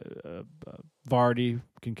or Vardy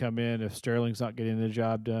can come in if Sterling's not getting the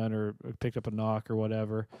job done or picked up a knock or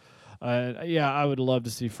whatever. I would love to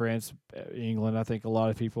see France, England. I think a lot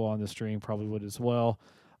of people on the stream probably would as well.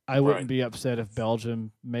 I wouldn't be upset if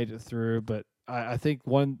Belgium made it through, but I think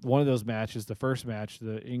one of those matches, the first match,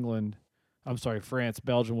 France,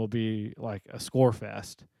 Belgium will be like a score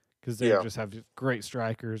fest. Because they just have great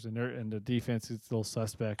strikers and the defense is still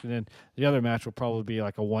suspect. And then the other match will probably be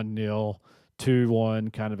like a 1-0,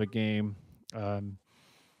 2-1 kind of a game. And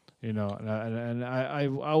I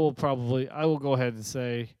will go ahead and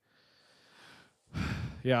say,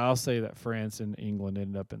 I'll say that France and England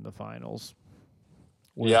end up in the finals.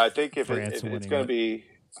 Yeah, I think if it's going to be,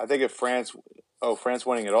 I think if France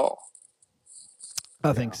winning it all.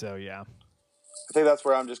 I think so, yeah. I think that's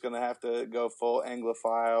where I'm just going to have to go full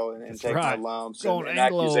Anglophile and take my lumps and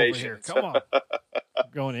accusations. Come on,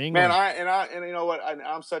 going to England. Man, and you know what?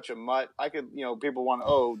 I'm such a mutt. I could, people want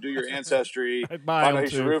to do your ancestry, find out who you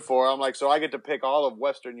should root for. I'm like, so I get to pick all of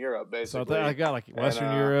Western Europe, basically. So I got like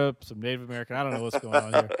Western Europe, some Native American. I don't know what's going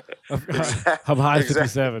on here. I'm high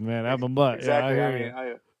 57, man. I'm a mutt. Exactly. Yeah, I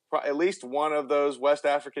mean, at least one of those West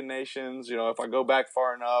African nations. If I go back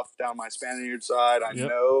far enough down my Spaniard side, I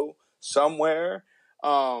know. Somewhere.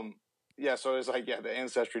 So it's like, the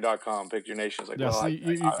Ancestry.com, pick your nation. It's like,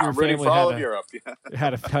 I'm rooting for all of Europe.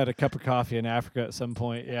 had a cup of coffee in Africa at some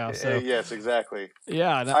point. Yeah. So yes, exactly.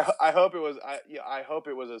 Yeah. I hope it was. I hope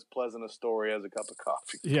it was as pleasant a story as a cup of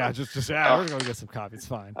coffee. Yeah. We're gonna get some coffee. It's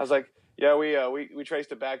fine. I was like, we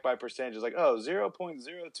traced it back by percentages. Like,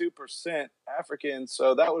 0.02% African.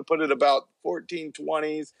 So that would put it about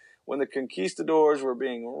 1420s. When the conquistadors were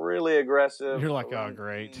being really aggressive, you're like, oh,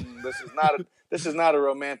 great! This is not a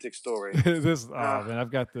romantic story. Man,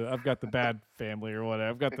 I've got the bad family or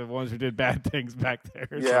whatever. I've got the ones who did bad things back there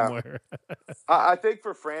somewhere. I think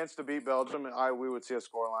for France to beat Belgium, we would see a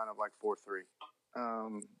scoreline of like 4-3.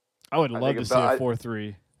 I would love to see a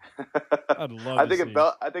 4-3. I'd love. I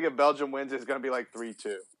think if Belgium wins, it's going to be like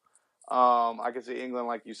 3-2. I could see England,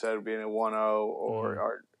 like you said, being a 1-0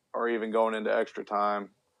 or even going into extra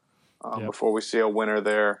time. Before we see a winner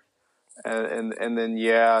there, and then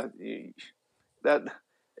that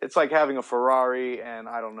it's like having a Ferrari and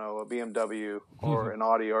I don't know, a BMW or an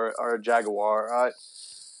Audi or a Jaguar.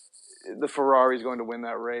 The Ferrari is going to win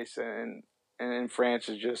that race, and France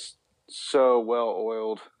is just so well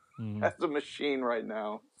oiled as a machine right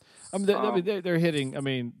now. I mean, they're hitting. I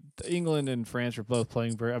mean, England and France are both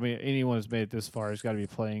playing very. I mean, anyone who's made it this far has got to be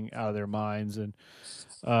playing out of their minds, and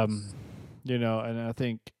and I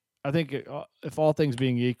think if all things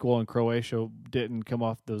being equal, and Croatia didn't come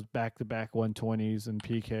off those back-to-back 120s and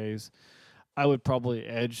PKs, I would probably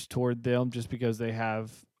edge toward them just because they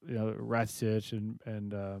have Rakitic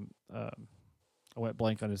and I went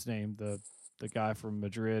blank on his name, the guy from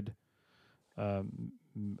Madrid.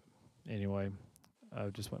 Anyway. I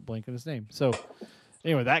just went blank on his name. So,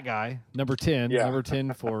 anyway, that guy, number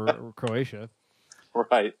 10 for Croatia.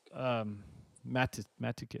 Right. Matic.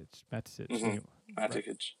 Mm-hmm.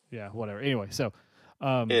 Matic. Yeah, whatever. Anyway, so.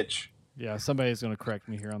 Itch. Yeah, somebody's going to correct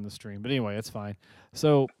me here on the stream. But anyway, it's fine.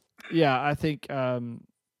 So, yeah, I think, I'm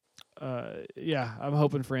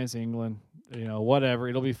hoping France, England, whatever.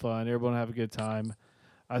 It'll be fun. Everyone will have a good time.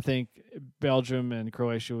 I think Belgium and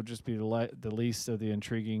Croatia would just be the least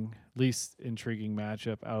intriguing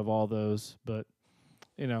matchup out of all those. But,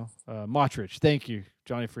 Modric, thank you,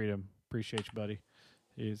 Johnny Freedom. Appreciate you, buddy.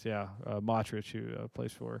 He's, Modric, who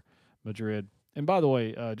plays for Madrid. And by the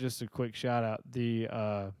way, just a quick shout out.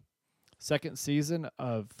 The second season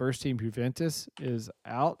of First Team Juventus is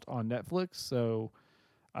out on Netflix. So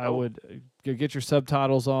I would get your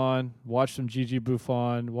subtitles on, watch some Gigi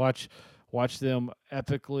Buffon, watch them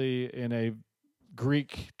epically in a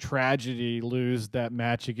Greek tragedy lose that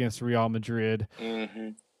match against Real Madrid.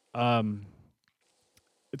 Mm-hmm.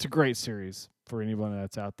 It's a great series for anyone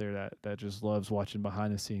that's out there that just loves watching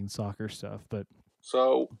behind-the-scenes soccer stuff. But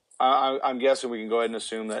so I'm guessing we can go ahead and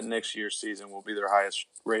assume that next year's season will be their highest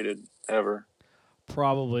rated ever.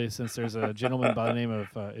 Probably, since there's a gentleman by the name of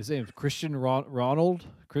his name is Cristiano Ronaldinho.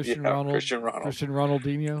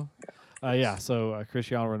 So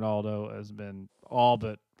Cristiano Ronaldo has been all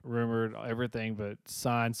but rumored, everything but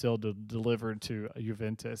signed, sealed, delivered to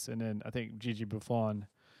Juventus, and then I think Gigi Buffon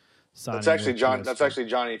signed. That's actually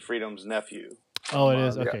Johnny Freedom's nephew. Oh, it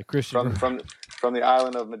is? Okay, Christian from the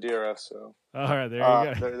island of Madeira. So all right, there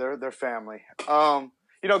you go. They're family.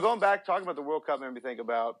 Going back talking about the World Cup made me think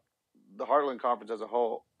about the Heartland Conference as a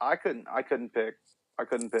whole. I couldn't pick.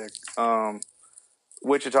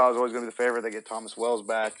 Wichita is always going to be the favorite. They get Thomas Wells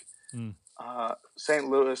back. St.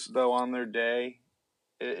 Louis, though, on their day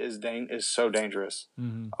is so dangerous.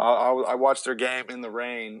 Mm-hmm. I watched their game in the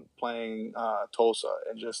rain playing Tulsa,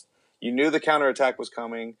 and just you knew the counterattack was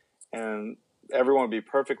coming, and everyone would be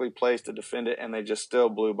perfectly placed to defend it, and they just still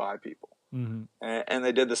blew by people. Mm-hmm. And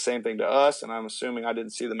they did the same thing to us, and I'm assuming I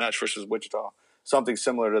didn't see the match versus Wichita. Something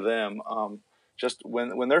similar to them. Just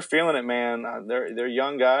when they're feeling it, man, they're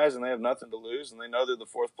young guys and they have nothing to lose, and they know they're the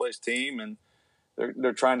fourth place team, and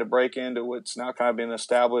they're trying to break into what's now kind of been an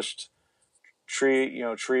established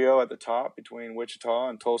trio at the top between Wichita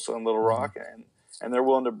and Tulsa and Little Rock, and they're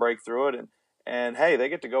willing to break through it, and hey, they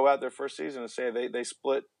get to go out their first season and say they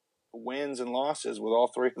split wins and losses with all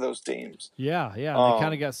three of those teams. Yeah, they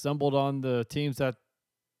kind of got stumbled on the teams that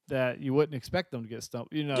you wouldn't expect them to get stumbled.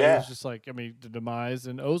 It was just like, the Demise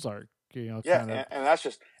and Ozark. And that's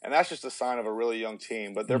just a sign of a really young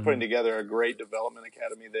team. But they're putting together a great development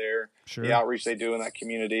academy there. Sure. The outreach they do in that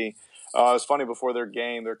community. It was funny, before their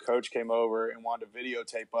game, their coach came over and wanted to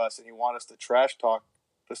videotape us, and he wanted us to trash talk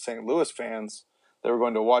the St. Louis fans they were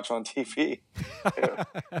going to watch on TV.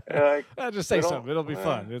 Just say something. It'll be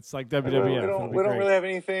fun. It's like WWF. We don't really have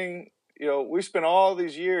anything. We spent all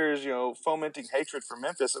these years, fomenting hatred for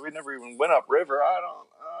Memphis, and we never even went upriver.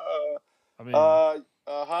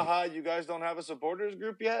 You guys don't have a supporters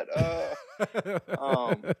group yet.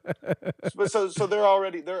 But so they're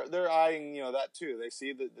eyeing that too. They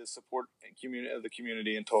see the support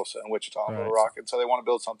community in Tulsa and Wichita and Little Rock, and so they want to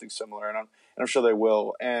build something similar, and I'm sure they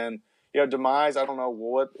will. And Demise, I don't know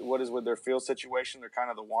what is with their field situation. They're kind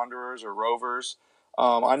of the Wanderers or Rovers.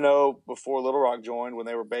 I know before Little Rock joined, when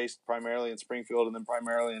they were based primarily in Springfield and then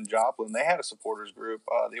primarily in Joplin, they had a supporters group,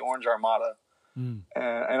 the Orange Armada. And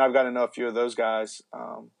I've got to know a few of those guys.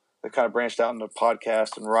 They kind of branched out into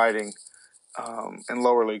podcast and writing and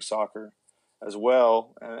lower league soccer as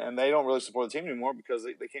well. And they don't really support the team anymore because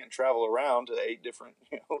they can't travel around to 8 different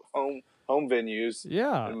home venues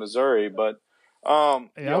in Missouri. But I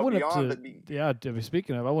went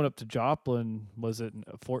speaking of, I went up to Joplin. Was it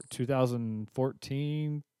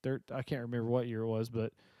 2014? I can't remember what year it was,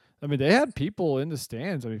 but they had people in the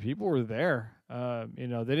stands. People were there. They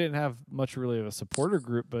didn't have much really of a supporter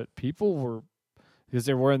group, but people were, because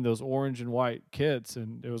they were wearing those orange and white kits,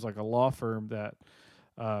 and it was like a law firm that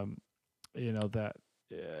That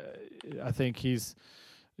I think he's,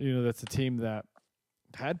 that's a team that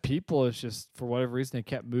had people. It's just for whatever reason they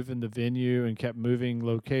kept moving the venue and kept moving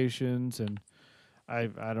locations, and I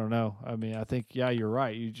don't know. I mean, I think you're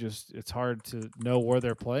right. It's hard to know where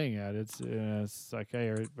they're playing at. It's like, hey,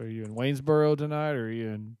 are you in Waynesboro tonight, or are you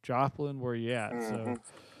in Joplin? Where are you at? Mm-hmm.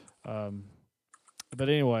 So, but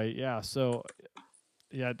anyway, yeah. So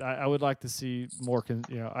yeah, I would like to see more.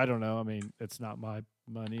 I don't know. I mean, it's not my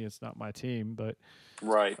money. It's not my team, but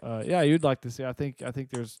Right. yeah, you'd like to see. I think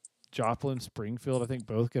there's Joplin, Springfield. I think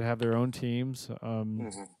both could have their own teams.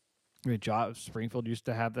 Mm-hmm. I mean, Springfield used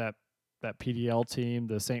to have that PDL team,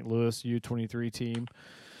 the St. Louis U23 team.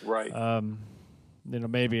 Right.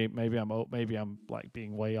 Maybe I'm like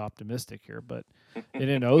being way optimistic here, but and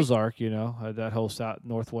in Ozark, that whole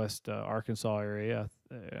northwest Arkansas area,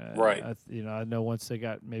 Right. I know once they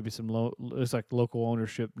got maybe it's like local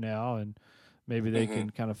ownership now, and maybe they Mm-hmm. can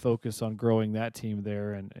kind of focus on growing that team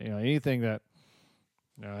there, and anything that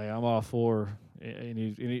I'm all for.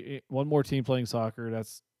 Any one more team playing soccer.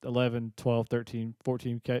 That's 11, 12, 13,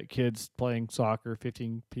 14 kids playing soccer,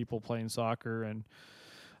 15 people playing soccer, and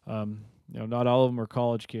not all of them are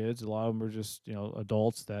college kids. A lot of them are just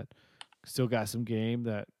adults that still got some game.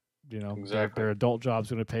 That Exactly. their adult job's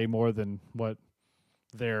going to pay more than what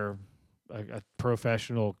their a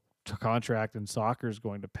professional contract in soccer is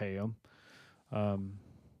going to pay them.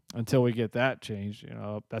 Until we get that changed,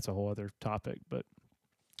 that's a whole other topic. But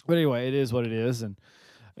anyway, it is what it is, and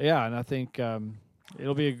yeah, and I think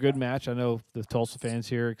it'll be a good match. I know the Tulsa fans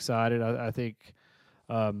here are excited. I think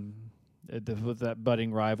with that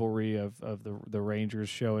budding rivalry of the Rangers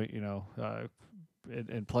showing,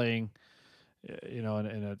 and playing, in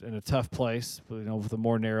a tough place, with a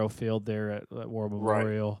more narrow field there at War Right.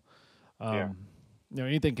 Memorial. Yeah.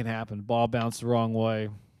 Anything can happen. Ball bounced the wrong way,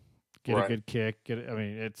 get a Right. good kick. I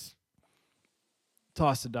mean, it's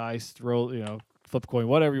toss the dice, roll, flip a coin,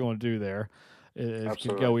 whatever you want to do there. It could go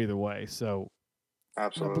Absolutely. either way. So I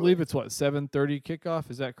Absolutely. believe it's 7:30 kickoff.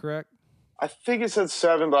 Is that correct? I think it said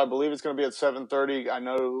 7, but I believe it's going to be at 7:30. I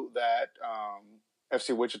know that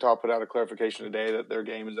FC Wichita put out a clarification today that their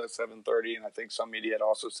game is at 7:30, and I think some media had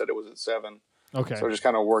also said it was at 7. Okay. So just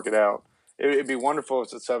kind of work it out. It'd be wonderful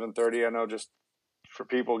if it's at 7:30. I know just for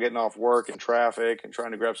people getting off work and traffic and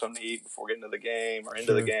trying to grab something to eat before getting to the game or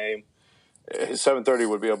into the Sure. game, 7:30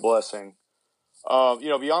 would be a blessing.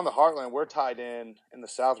 Beyond the Heartland, we're tied in the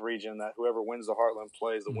South region that whoever wins the Heartland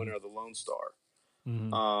plays the winner of the Lone Star.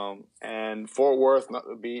 Mm-hmm. And Fort Worth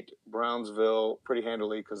beat Brownsville pretty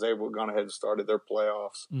handily because they've gone ahead and started their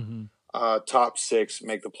playoffs. Mm-hmm. Top 6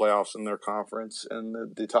 make the playoffs in their conference,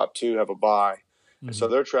 and the top 2 have a bye. Mm-hmm. And so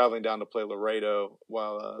they're traveling down to play Laredo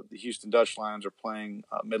while the Houston Dutch Lions are playing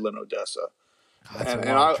Midland Odessa. That's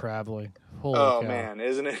a lot of traveling. Holy cow. Man,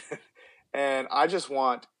 isn't it? And I just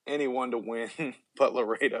want anyone to win but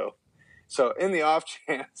Laredo. So in the off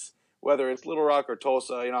chance, whether it's Little Rock or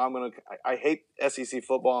Tulsa, I hate SEC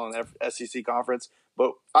football and SEC conference,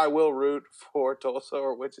 but I will root for Tulsa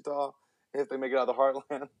or Wichita if they make it out of the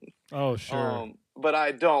Heartland. Oh, sure. But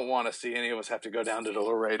I don't want to see any of us have to go down to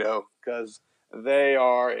Laredo because they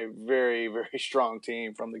are a very, very strong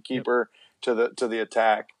team from the keeper to the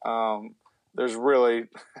attack. There's really,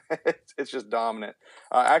 it's just dominant.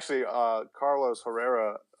 Carlos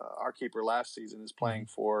Herrera, our keeper last season, is playing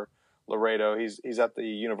for Laredo. He's at the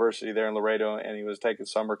university there in Laredo, and he was taking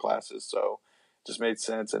summer classes, so it just made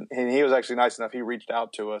sense. And he was actually nice enough. He reached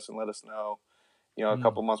out to us and let us know, a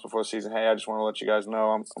couple months before the season, hey, I just want to let you guys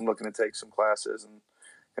know I'm looking to take some classes and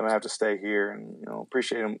going to have to stay here. And,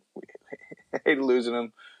 appreciate him. We hated losing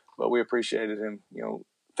him, but we appreciated him,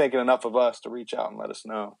 thinking enough of us to reach out and let us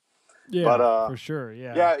know. Yeah, but, for sure.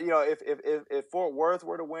 Yeah. Yeah, if Fort Worth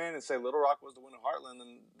were to win and say Little Rock was to win at Heartland,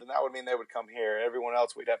 then that would mean they would come here. Everyone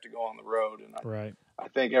else, we'd have to go on the road. And I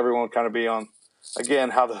think everyone would kind of be on, again,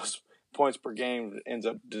 how those points per game ends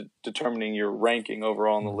up determining your ranking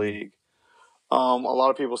overall in the league. A lot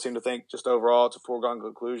of people seem to think just overall it's a foregone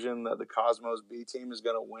conclusion that the Cosmos B team is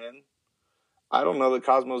going to win. I don't know that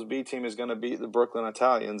Cosmos B team is going to beat the Brooklyn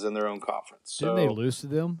Italians in their own conference. Didn't they lose to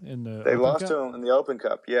them in the They Open lost Cup? to them in the Open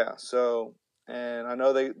Cup, yeah. So, and I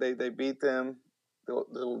know they beat them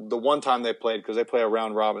the one time they played because they play a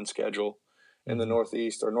round robin schedule in the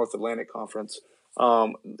Northeast or North Atlantic Conference.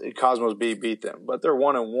 Cosmos B beat them, but they're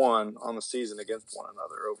 1-1 on the season against one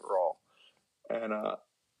another overall. And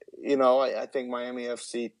I think Miami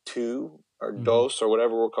FC 2 or DOS or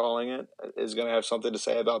whatever we're calling it is going to have something to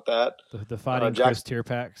say about that. The Fighting Chris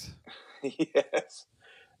Tierpacks. Yes.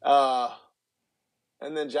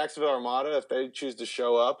 And then Jacksonville Armada, if they choose to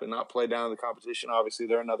show up and not play down in the competition, obviously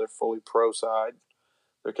they're another fully pro side.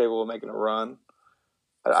 they're capable of making a run.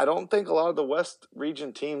 I don't think a lot of the West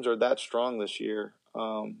region teams are that strong this year.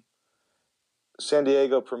 San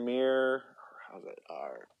Diego Premier,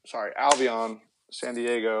 Albion San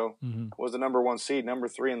Diego was the number 1 seed, number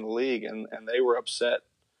 3 in the league, and they were upset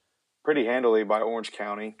pretty handily by Orange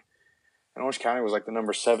County. And Orange County was like the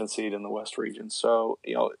number 7 seed in the West region. So,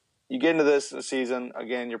 you get into this season,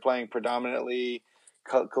 again, you're playing predominantly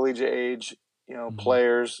collegiate age,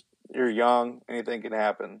 players. You're young, anything can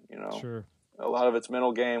happen, Sure. A lot of it's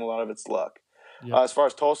mental game, a lot of it's luck. Yep. As far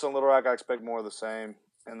as Tulsa and Little Rock, I expect more of the same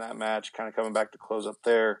in that match, kind of coming back to close up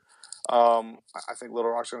there. I think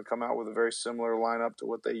Little Rock's going to come out with a very similar lineup to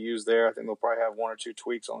what they use there. I think they'll probably have 1 or 2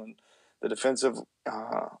 tweaks on the defensive,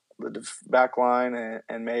 back line,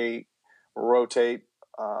 and may rotate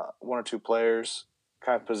 1 or 2 players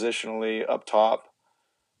kind of positionally up top.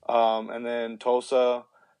 And then Tulsa,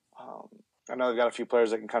 I know they've got a few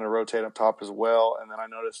players that can kind of rotate up top as well. And then I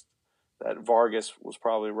noticed that Vargas was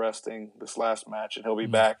probably resting this last match, and he'll be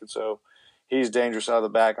back. And so he's dangerous out of the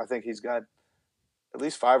back. I think he's got at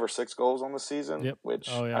least 5 or 6 goals on the season. Yep. Which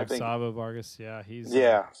I think Sabo Vargas. Yeah, he's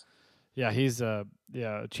he's a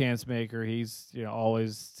chance maker. He's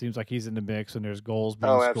always seems like he's in the mix when there's goals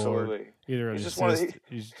being scored. Absolutely. Either he's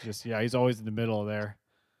just he's always in the middle of there.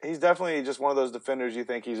 He's definitely just one of those defenders you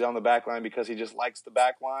think he's on the back line because he just likes the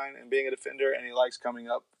back line and being a defender, and he likes coming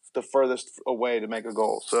up the furthest away to make a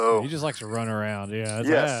goal. So he just likes to run around. Yeah.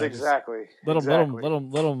 Yes, exactly. Let him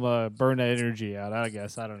burn that energy out. I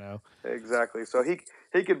guess I don't know. Exactly. So he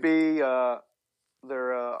could be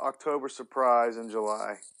their October surprise in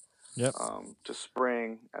July. Yep. To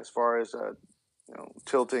spring, as far as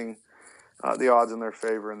tilting the odds in their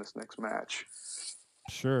favor in this next match.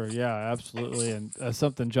 Sure, yeah, absolutely, and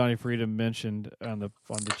something Johnny Freedom mentioned on the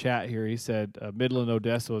chat here. He said Midland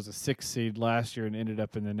Odessa was a 6th seed last year and ended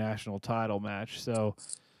up in the national title match. So,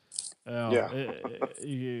 it's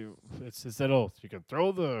that old. You can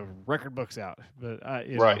throw the record books out, but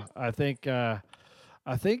I think that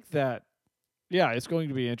it's going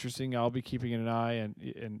to be interesting. I'll be keeping an eye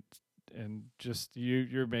and just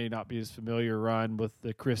you may not be as familiar, Ryan, with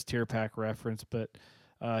the Chris Tierpak reference, but.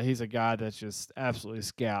 He's a guy that just absolutely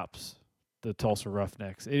scalps the Tulsa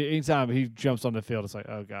Roughnecks. Anytime he jumps on the field, it's like,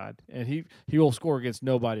 oh, God. And he will score against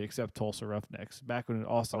nobody except Tulsa Roughnecks. Back when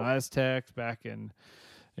Austin Aztecs, back in,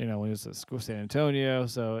 when he was at San Antonio.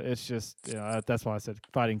 So it's just, that's why I said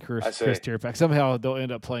fighting Chris Tierpak. Somehow they'll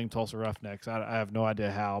end up playing Tulsa Roughnecks. I have no idea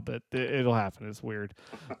how, but it'll happen. It's weird.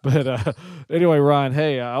 But anyway, Ryan,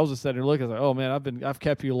 hey, I was just sitting there looking. I was like, oh, man, I've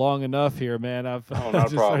kept you long enough here, man. No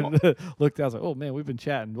problem. Looked, I was like, oh, man, we've been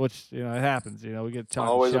chatting, which, it happens. We get time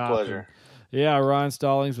always to shop. A pleasure. Yeah, Ryan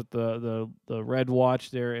Stallings with the Red Watch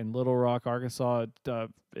there in Little Rock, Arkansas.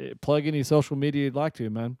 Plug any social media you'd like to,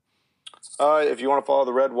 man. If you want to follow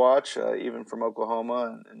the Red Watch, even from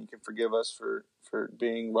Oklahoma, and you can forgive us for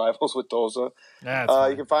being rivals with Tulsa,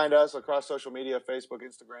 you can find us across social media, Facebook,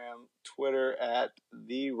 Instagram, Twitter at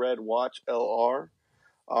The Red Watch LR.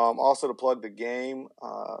 Also to plug the game,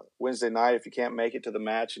 Wednesday night, if you can't make it to the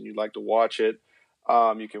match and you'd like to watch it,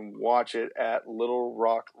 you can watch it at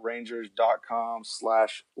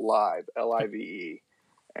littlerockrangers.com/live, LIVE,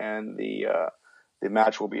 and the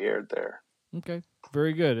match will be aired there. Okay,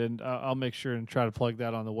 very good, and I'll make sure and try to plug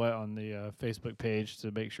that on the Facebook page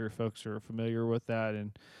to make sure folks are familiar with that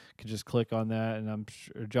and can just click on that. And I'm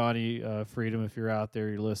sure Johnny Freedom, if you're out there,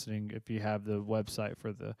 you're listening. If you have the website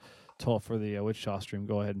for the Wichita stream,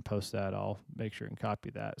 go ahead and post that. I'll make sure and copy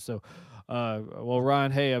that. So, well,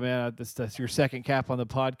 Ryan, hey, man, that's your second cap on the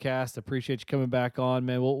podcast. Appreciate you coming back on,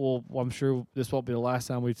 man. I'm sure this won't be the last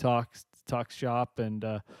time we talk shop, and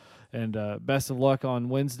best of luck on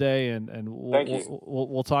Wednesday, and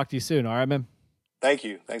we'll talk to you soon. All right, man. Thank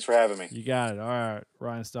you. Thanks for having me. You got it. All right.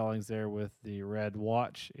 Ryan Stallings there with the Red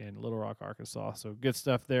Watch in Little Rock, Arkansas. So good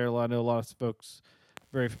stuff there. I know a lot of folks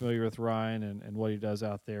very familiar with Ryan and what he does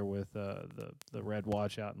out there with the Red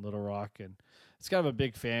Watch out in Little Rock. And it's kind of a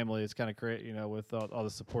big family. It's kind of great, with all the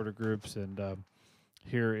supporter groups and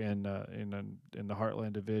here in the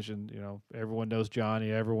Heartland Division. Everyone knows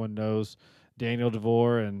Johnny. Everyone knows Daniel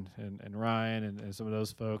DeVore and Ryan and some of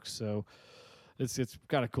those folks. So it's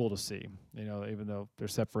kind of cool to see, even though they're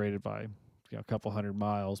separated by a couple hundred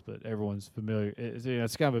miles, but everyone's familiar.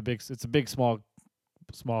 It's kind of it's a big small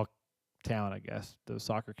town, I guess, the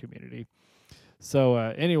soccer community. So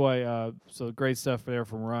anyway, so great stuff there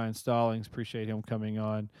from Ryan Stallings. Appreciate him coming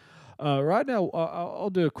on. Right now, I'll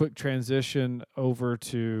do a quick transition over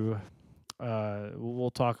to.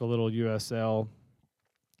 We'll talk a little USL.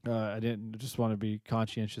 I didn't just want to be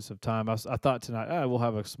conscientious of time. I thought tonight we'll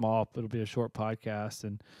have it'll be a short podcast,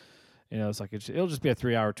 and It's like it'll just be a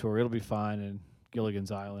 3-hour tour. It'll be fine, and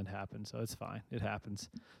Gilligan's Island happened, so it's fine. It happens.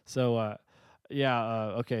 So,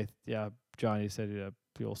 okay, yeah. Johnny said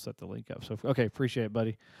you'll set the link up. So, okay, appreciate it,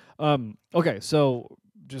 buddy. Okay, so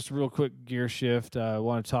just real quick gear shift. I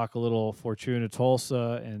want to talk a little Fortuna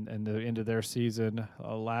Tulsa and the end of their season.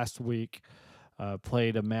 Last week,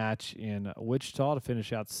 played a match in Wichita to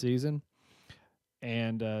finish out the season.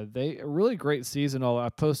 And they a really great season. I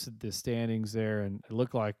posted the standings there, and it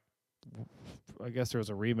looked like I guess there was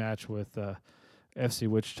a rematch with FC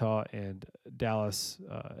Wichita and Dallas,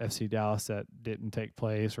 FC Dallas, that didn't take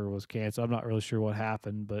place or was canceled. I'm not really sure what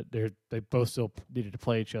happened, but they both still needed to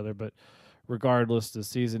play each other. But regardless, the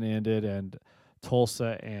season ended, and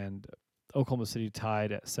Tulsa and Oklahoma City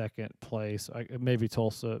tied at second place. Maybe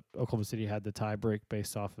Oklahoma City had the tie break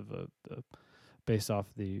based off of the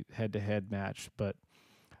head-to-head match. But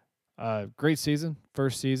great season,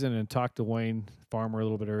 first season, and talked to Wayne Farmer a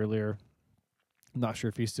little bit earlier. I'm not sure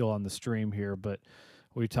if he's still on the stream here, but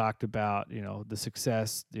we talked about, the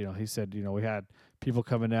success. He said, we had people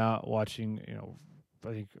coming out watching,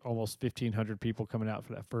 I think almost 1,500 people coming out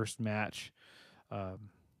for that first match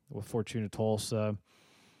with Fortuna Tulsa,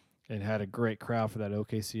 and had a great crowd for that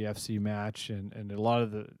OKC-FC match. And a lot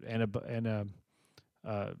of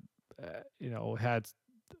had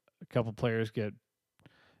a couple players get,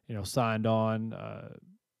 signed on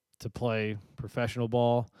to play professional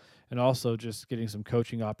ball, and also just getting some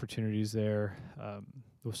coaching opportunities there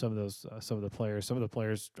with some of the players. Some of the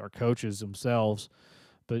players are coaches themselves,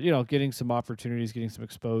 but getting some opportunities, getting some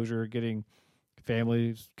exposure, getting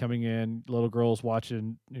families coming in, little girls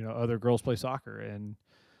watching other girls play soccer, and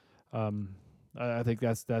I think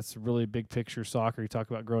that's really big picture soccer. You talk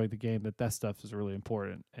about growing the game, that stuff is really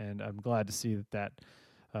important, and I'm glad to see that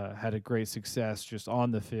had a great success just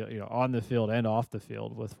on the field, on the field and off the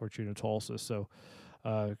field with Fortuna Tulsa. So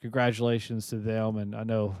congratulations to them. And I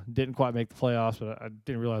know didn't quite make the playoffs, but I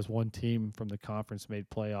didn't realize one team from the conference made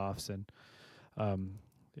playoffs. And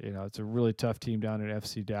it's a really tough team down at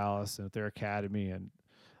FC Dallas and at their academy, and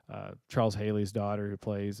Charles Haley's daughter, who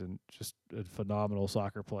plays, and just a phenomenal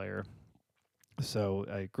soccer player. So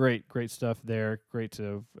great stuff there. Great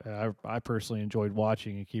to I personally enjoyed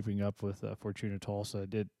watching and keeping up with Fortuna Tulsa.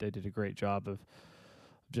 They did a great job of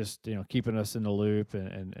just keeping us in the loop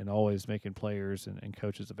and always making players and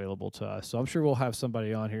coaches available to us. So I'm sure we'll have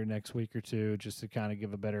somebody on here next week or two just to kind of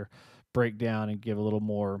give a better breakdown and give a little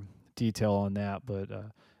more detail on that. But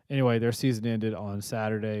anyway, their season ended on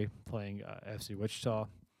Saturday playing FC Wichita,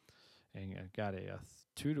 and got a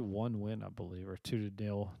 2-1 win, I believe, or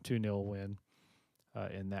 2-0 win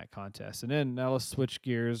in that contest. And then now let's switch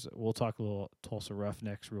gears. We'll talk a little Tulsa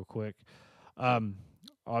Roughnecks real quick.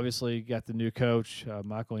 Obviously, got the new coach,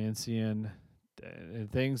 Michael Encian,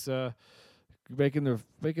 and things making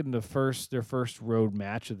their first road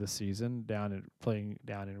match of the season playing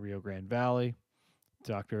down in Rio Grande Valley.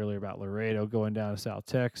 Talked earlier about Laredo going down to South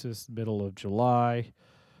Texas, middle of July,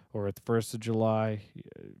 or at the 1st of July.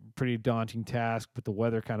 Pretty daunting task, but the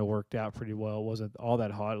weather kind of worked out pretty well. It wasn't all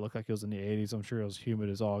that hot. It looked like it was in the 80s. I'm sure it was humid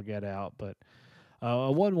as all get out, but a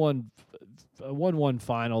 1-1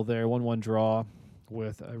 final there, 1-1 draw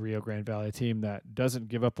with a Rio Grande Valley team that doesn't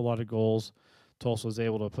give up a lot of goals. Tulsa was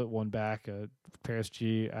able to put one back. Paris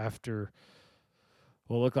G, after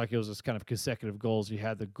it looked like it was just kind of consecutive goals. You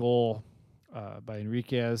had the goal by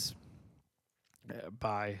Enriquez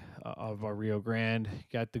of our Rio Grande,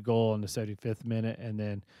 got the goal in the 75th minute, and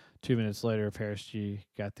then 2 minutes later, Paris G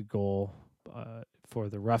got the goal for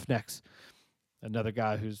the Roughnecks. Another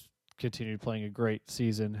guy who's continued playing a great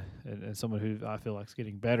season, and someone who I feel like is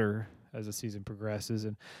getting better as the season progresses.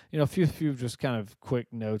 And a few just kind of quick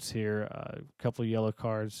notes here. A couple of yellow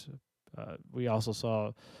cards. We also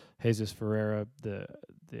saw Jesus Ferreira, the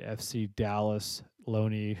FC Dallas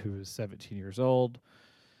loanee, who was 17 years old.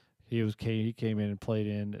 He came in and played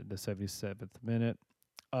in the 77th minute.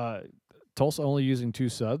 Tulsa only using 2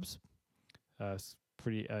 subs.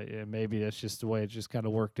 Pretty maybe that's just the way it just kind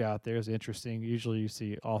of worked out there. It's interesting. Usually you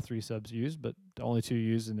see all 3 subs used, but only 2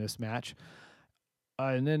 used in this match.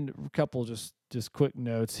 And then a couple just quick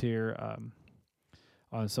notes here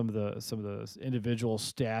on some of the individual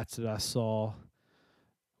stats that I saw.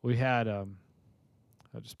 We had I'll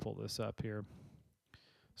just pull this up here.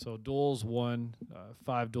 So duels won,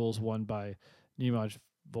 5 duels won by Nemanja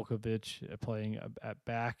Vukovic playing at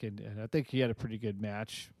back, and I think he had a pretty good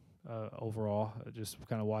match overall, just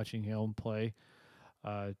kind of watching him play.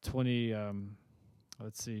 20,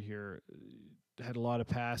 let's see here, had a lot of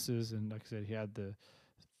passes, and like I said, he had the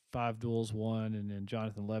 5 duels won, and then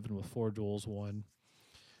Jonathan Levin with 4 duels won.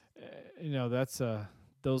 That's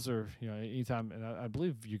those are, anytime, and I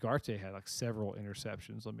believe Ugarte had like several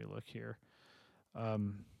interceptions. Let me look here.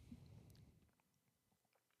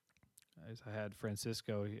 As I had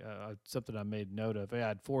Francisco, something I made note of. He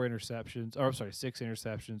had 6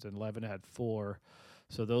 interceptions, and Levin had 4.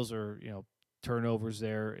 So those are, turnovers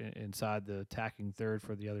there inside the attacking third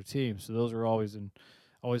for the other team. So those are always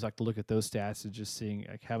like to look at those stats and just seeing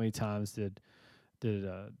like how many times did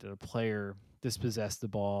a player dispossess the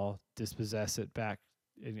ball, dispossess it back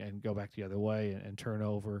and go back the other way and turn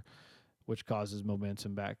over, which causes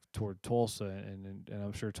momentum back toward Tulsa. And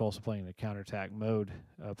I'm sure Tulsa playing in a counterattack mode,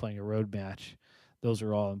 playing a road match. Those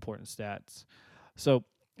are all important stats. So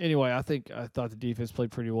anyway, I thought the defense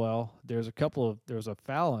played pretty well. There was a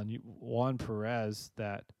foul on Juan Perez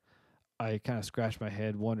that I kind of scratched my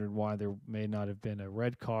head, wondering why there may not have been a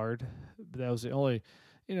red card. But that was the only,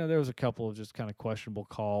 there was a couple of just kind of questionable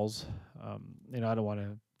calls. I don't want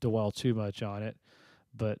to dwell too much on it,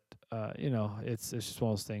 but it's just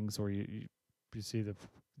one of those things where you see the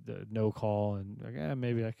no call and like,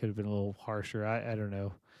 maybe I could have been a little harsher. I don't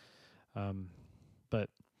know. But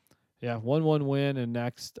yeah, 1-1 win, and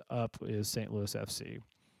next up is St. Louis FC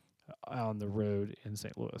on the road in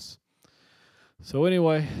St. Louis. So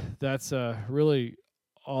anyway, that's really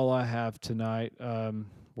all I have tonight.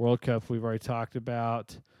 World Cup we've already talked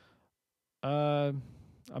about. I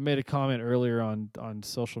made a comment earlier on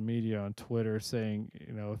social media, on Twitter, saying,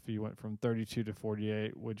 if you went from 32 to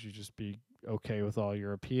 48, would you just be okay with all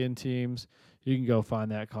European teams? You can go find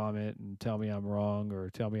that comment and tell me I'm wrong or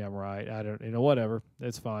tell me I'm right. I don't, whatever.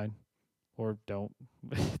 It's fine. Or don't.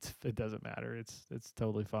 It doesn't matter. It's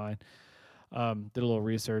totally fine. Did a little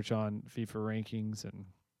research on FIFA rankings, and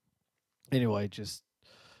anyway, just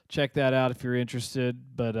check that out if you're interested.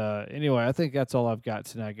 But anyway, I think that's all I've got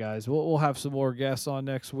tonight, guys. We'll have some more guests on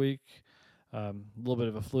next week. A little bit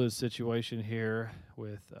of a fluid situation here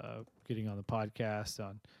with getting on the podcast.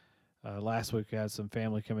 Last week, I had some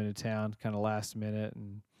family come into town kind of last minute,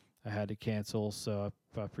 and I had to cancel. So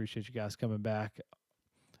I appreciate you guys coming back.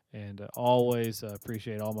 And always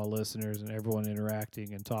appreciate all my listeners and everyone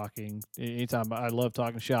interacting and talking. Anytime, I love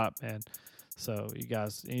talking shop, man. So you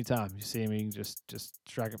guys, anytime you see me, just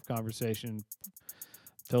strike up a conversation.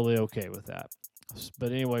 Totally okay with that.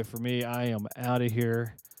 But anyway, for me, I am out of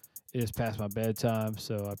here. It is past my bedtime,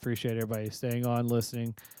 so I appreciate everybody staying on,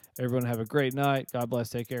 listening. Everyone have a great night. God bless.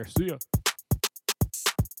 Take care. See ya.